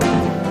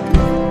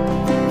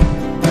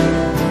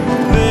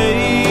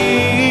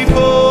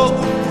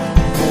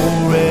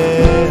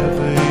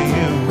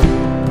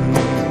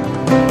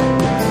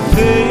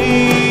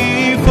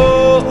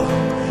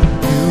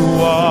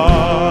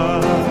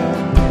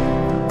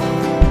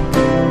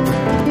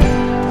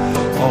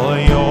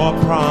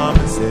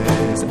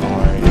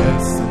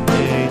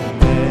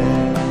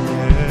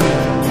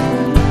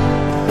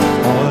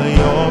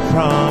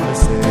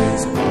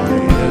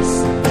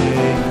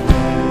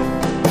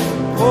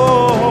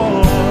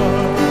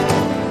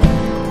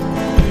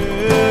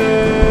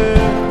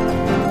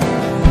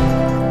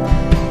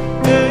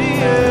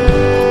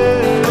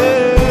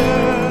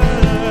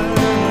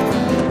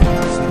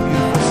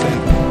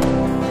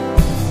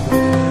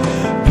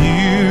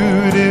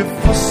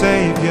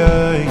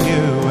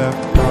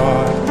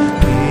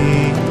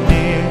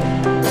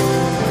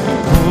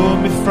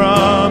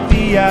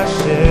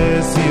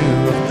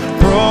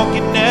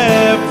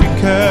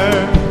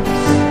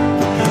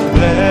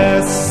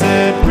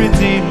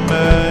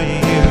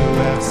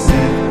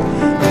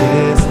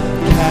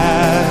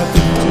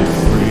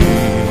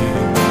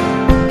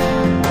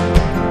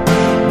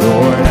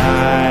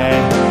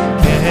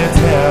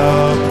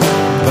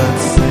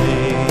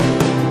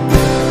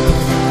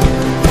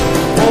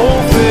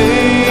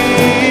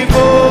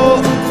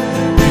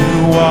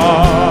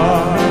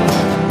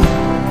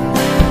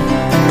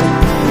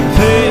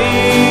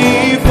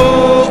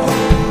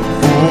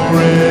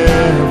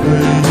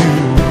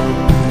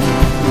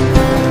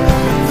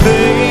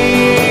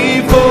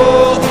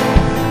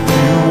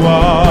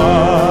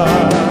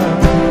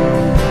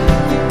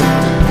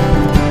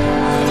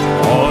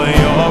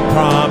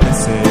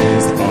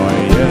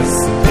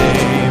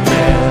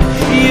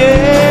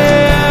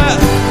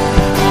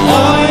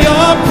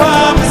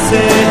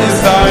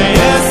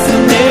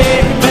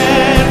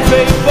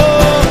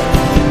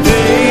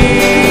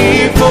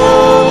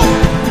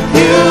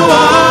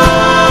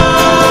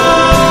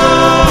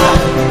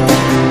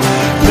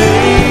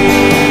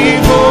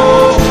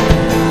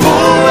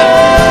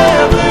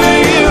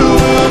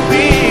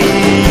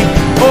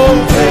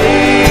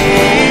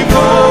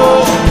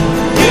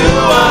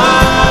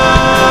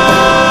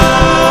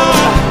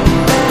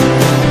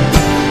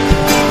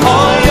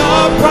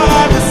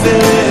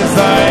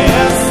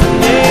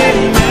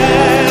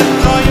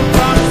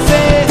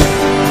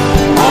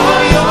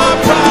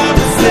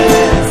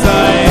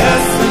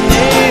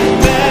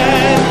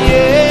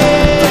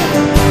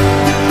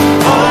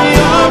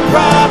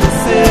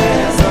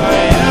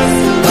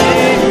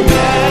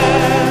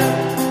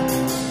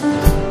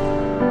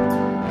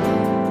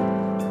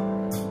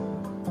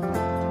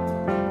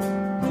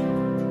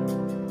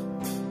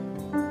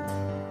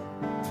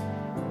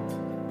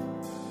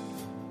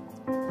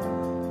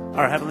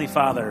 Our Heavenly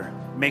Father,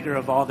 maker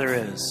of all there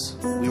is,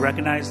 we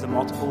recognize the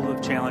multiple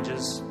of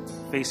challenges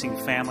facing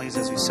families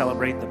as we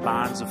celebrate the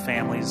bonds of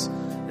families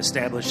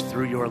established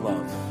through your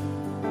love.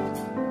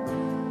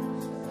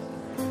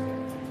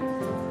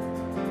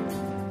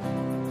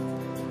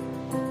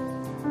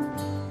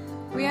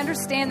 We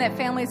understand that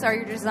families are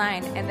your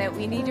design and that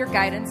we need your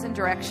guidance and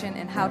direction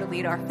in how to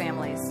lead our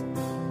families.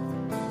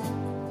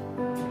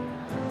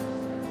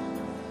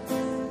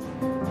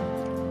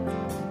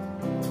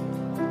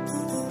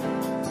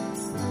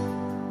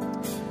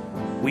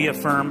 We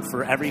affirm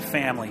for every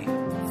family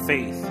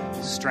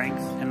faith,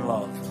 strength, and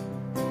love.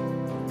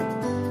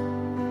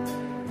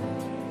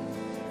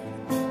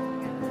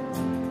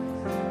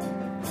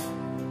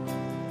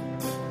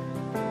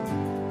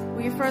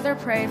 We further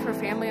pray for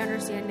family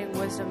understanding,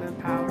 wisdom, and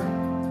power.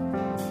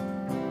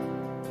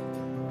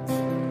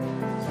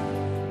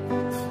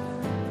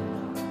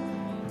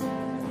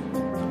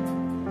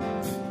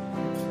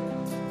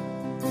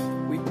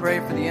 We pray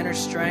for the inner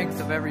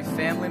strength of every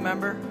family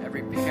member,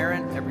 every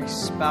parent, every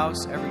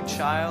spouse, every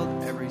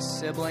child, every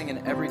sibling,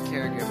 and every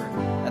caregiver,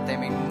 that they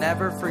may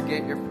never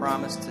forget your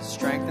promise to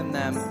strengthen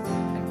them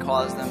and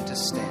cause them to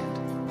stand.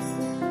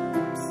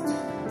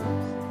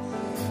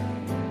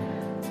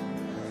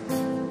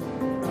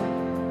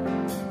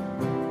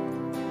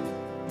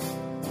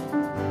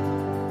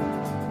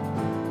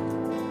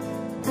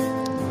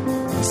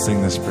 Let's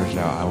sing this bridge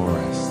out. I will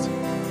rest.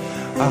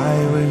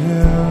 I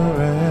will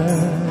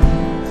rest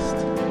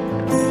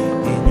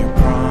in your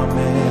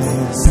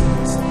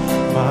promises,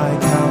 my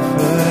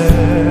comfort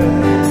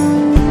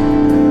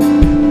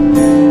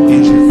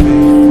is your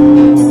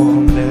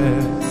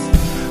faithfulness.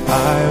 I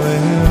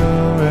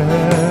will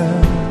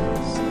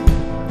rest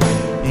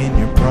in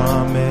your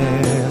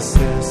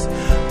promises,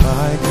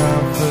 my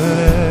comfort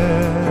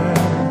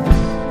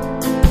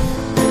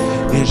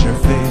is your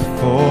faithfulness.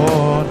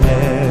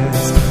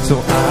 So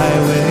I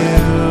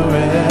will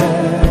rest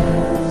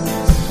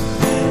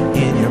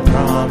in your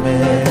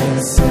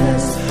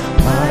promises,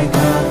 my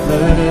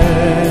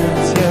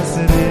confidence, yes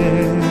it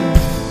is,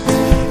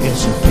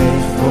 it's your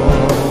faithfulness.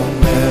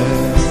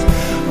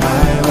 I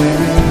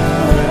will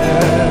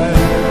rest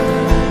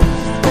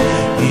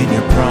in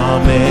your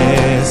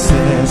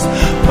promises,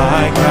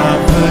 my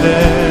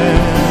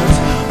confidence,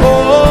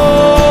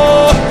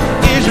 oh,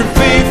 is your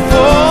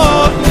faithfulness.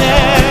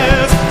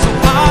 So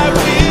I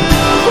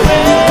will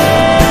rest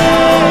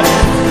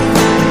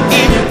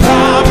in your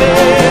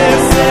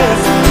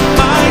promises,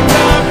 my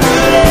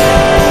confidence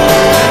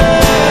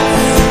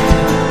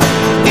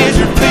is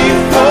your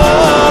faithfulness.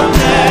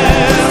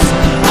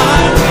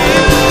 I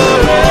will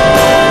rest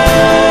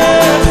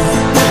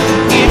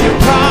in your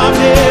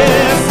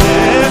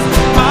promises,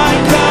 my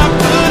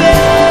confidence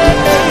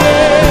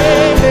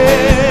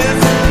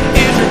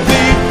is your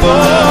faithfulness.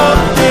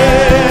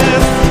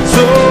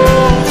 So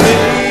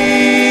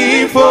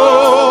faithful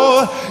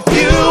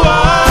you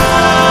are,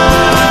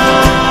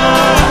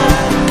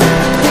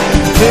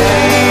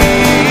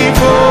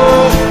 faithful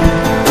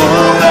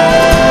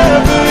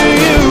forever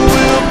you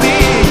will be.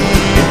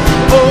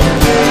 Oh,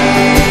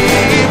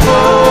 faithful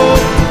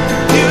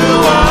you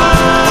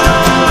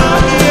are,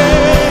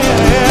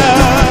 yeah.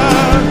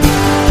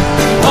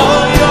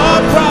 All your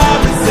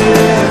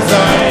promises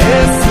are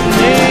yes and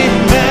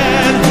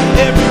amen.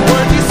 Every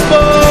word you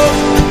spoke,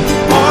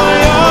 all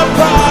your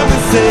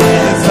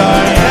promises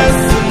are yes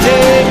and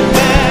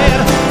amen.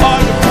 All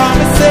your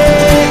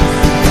promises,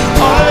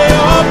 all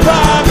your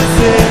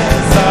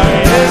promises are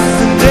yes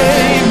and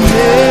amen.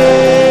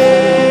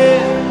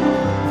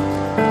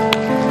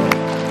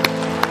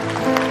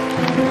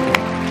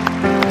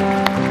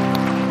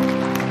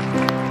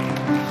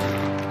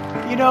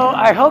 You know,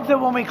 I hope that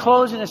when we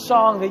close in a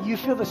song that you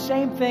feel the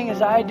same thing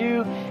as I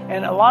do,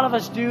 and a lot of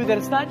us do, that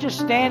it's not just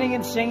standing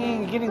and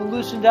singing and getting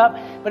loosened up,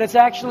 but it's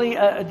actually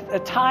a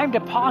time to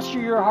posture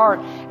your heart.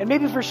 And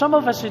maybe for some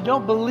of us who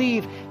don't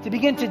believe, to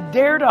begin to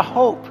dare to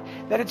hope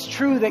that it's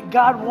true, that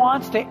God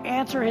wants to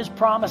answer His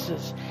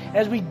promises.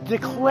 As we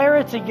declare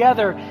it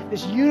together,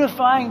 this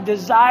unifying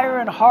desire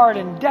and heart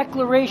and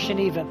declaration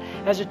even,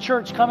 as a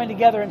church coming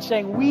together and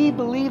saying, we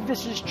believe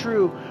this is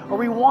true, or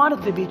we want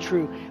it to be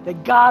true,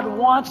 that God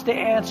wants to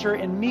answer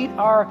and meet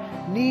our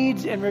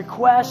needs and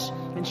requests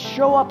and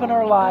show up in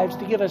our lives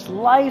to give us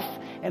life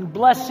and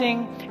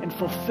blessing and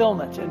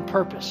fulfillment and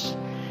purpose.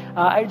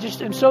 I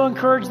just am so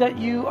encouraged that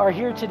you are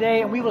here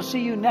today, and we will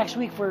see you next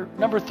week for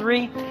number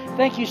 3.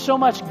 Thank you so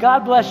much.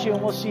 God bless you,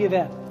 and we'll see you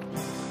then.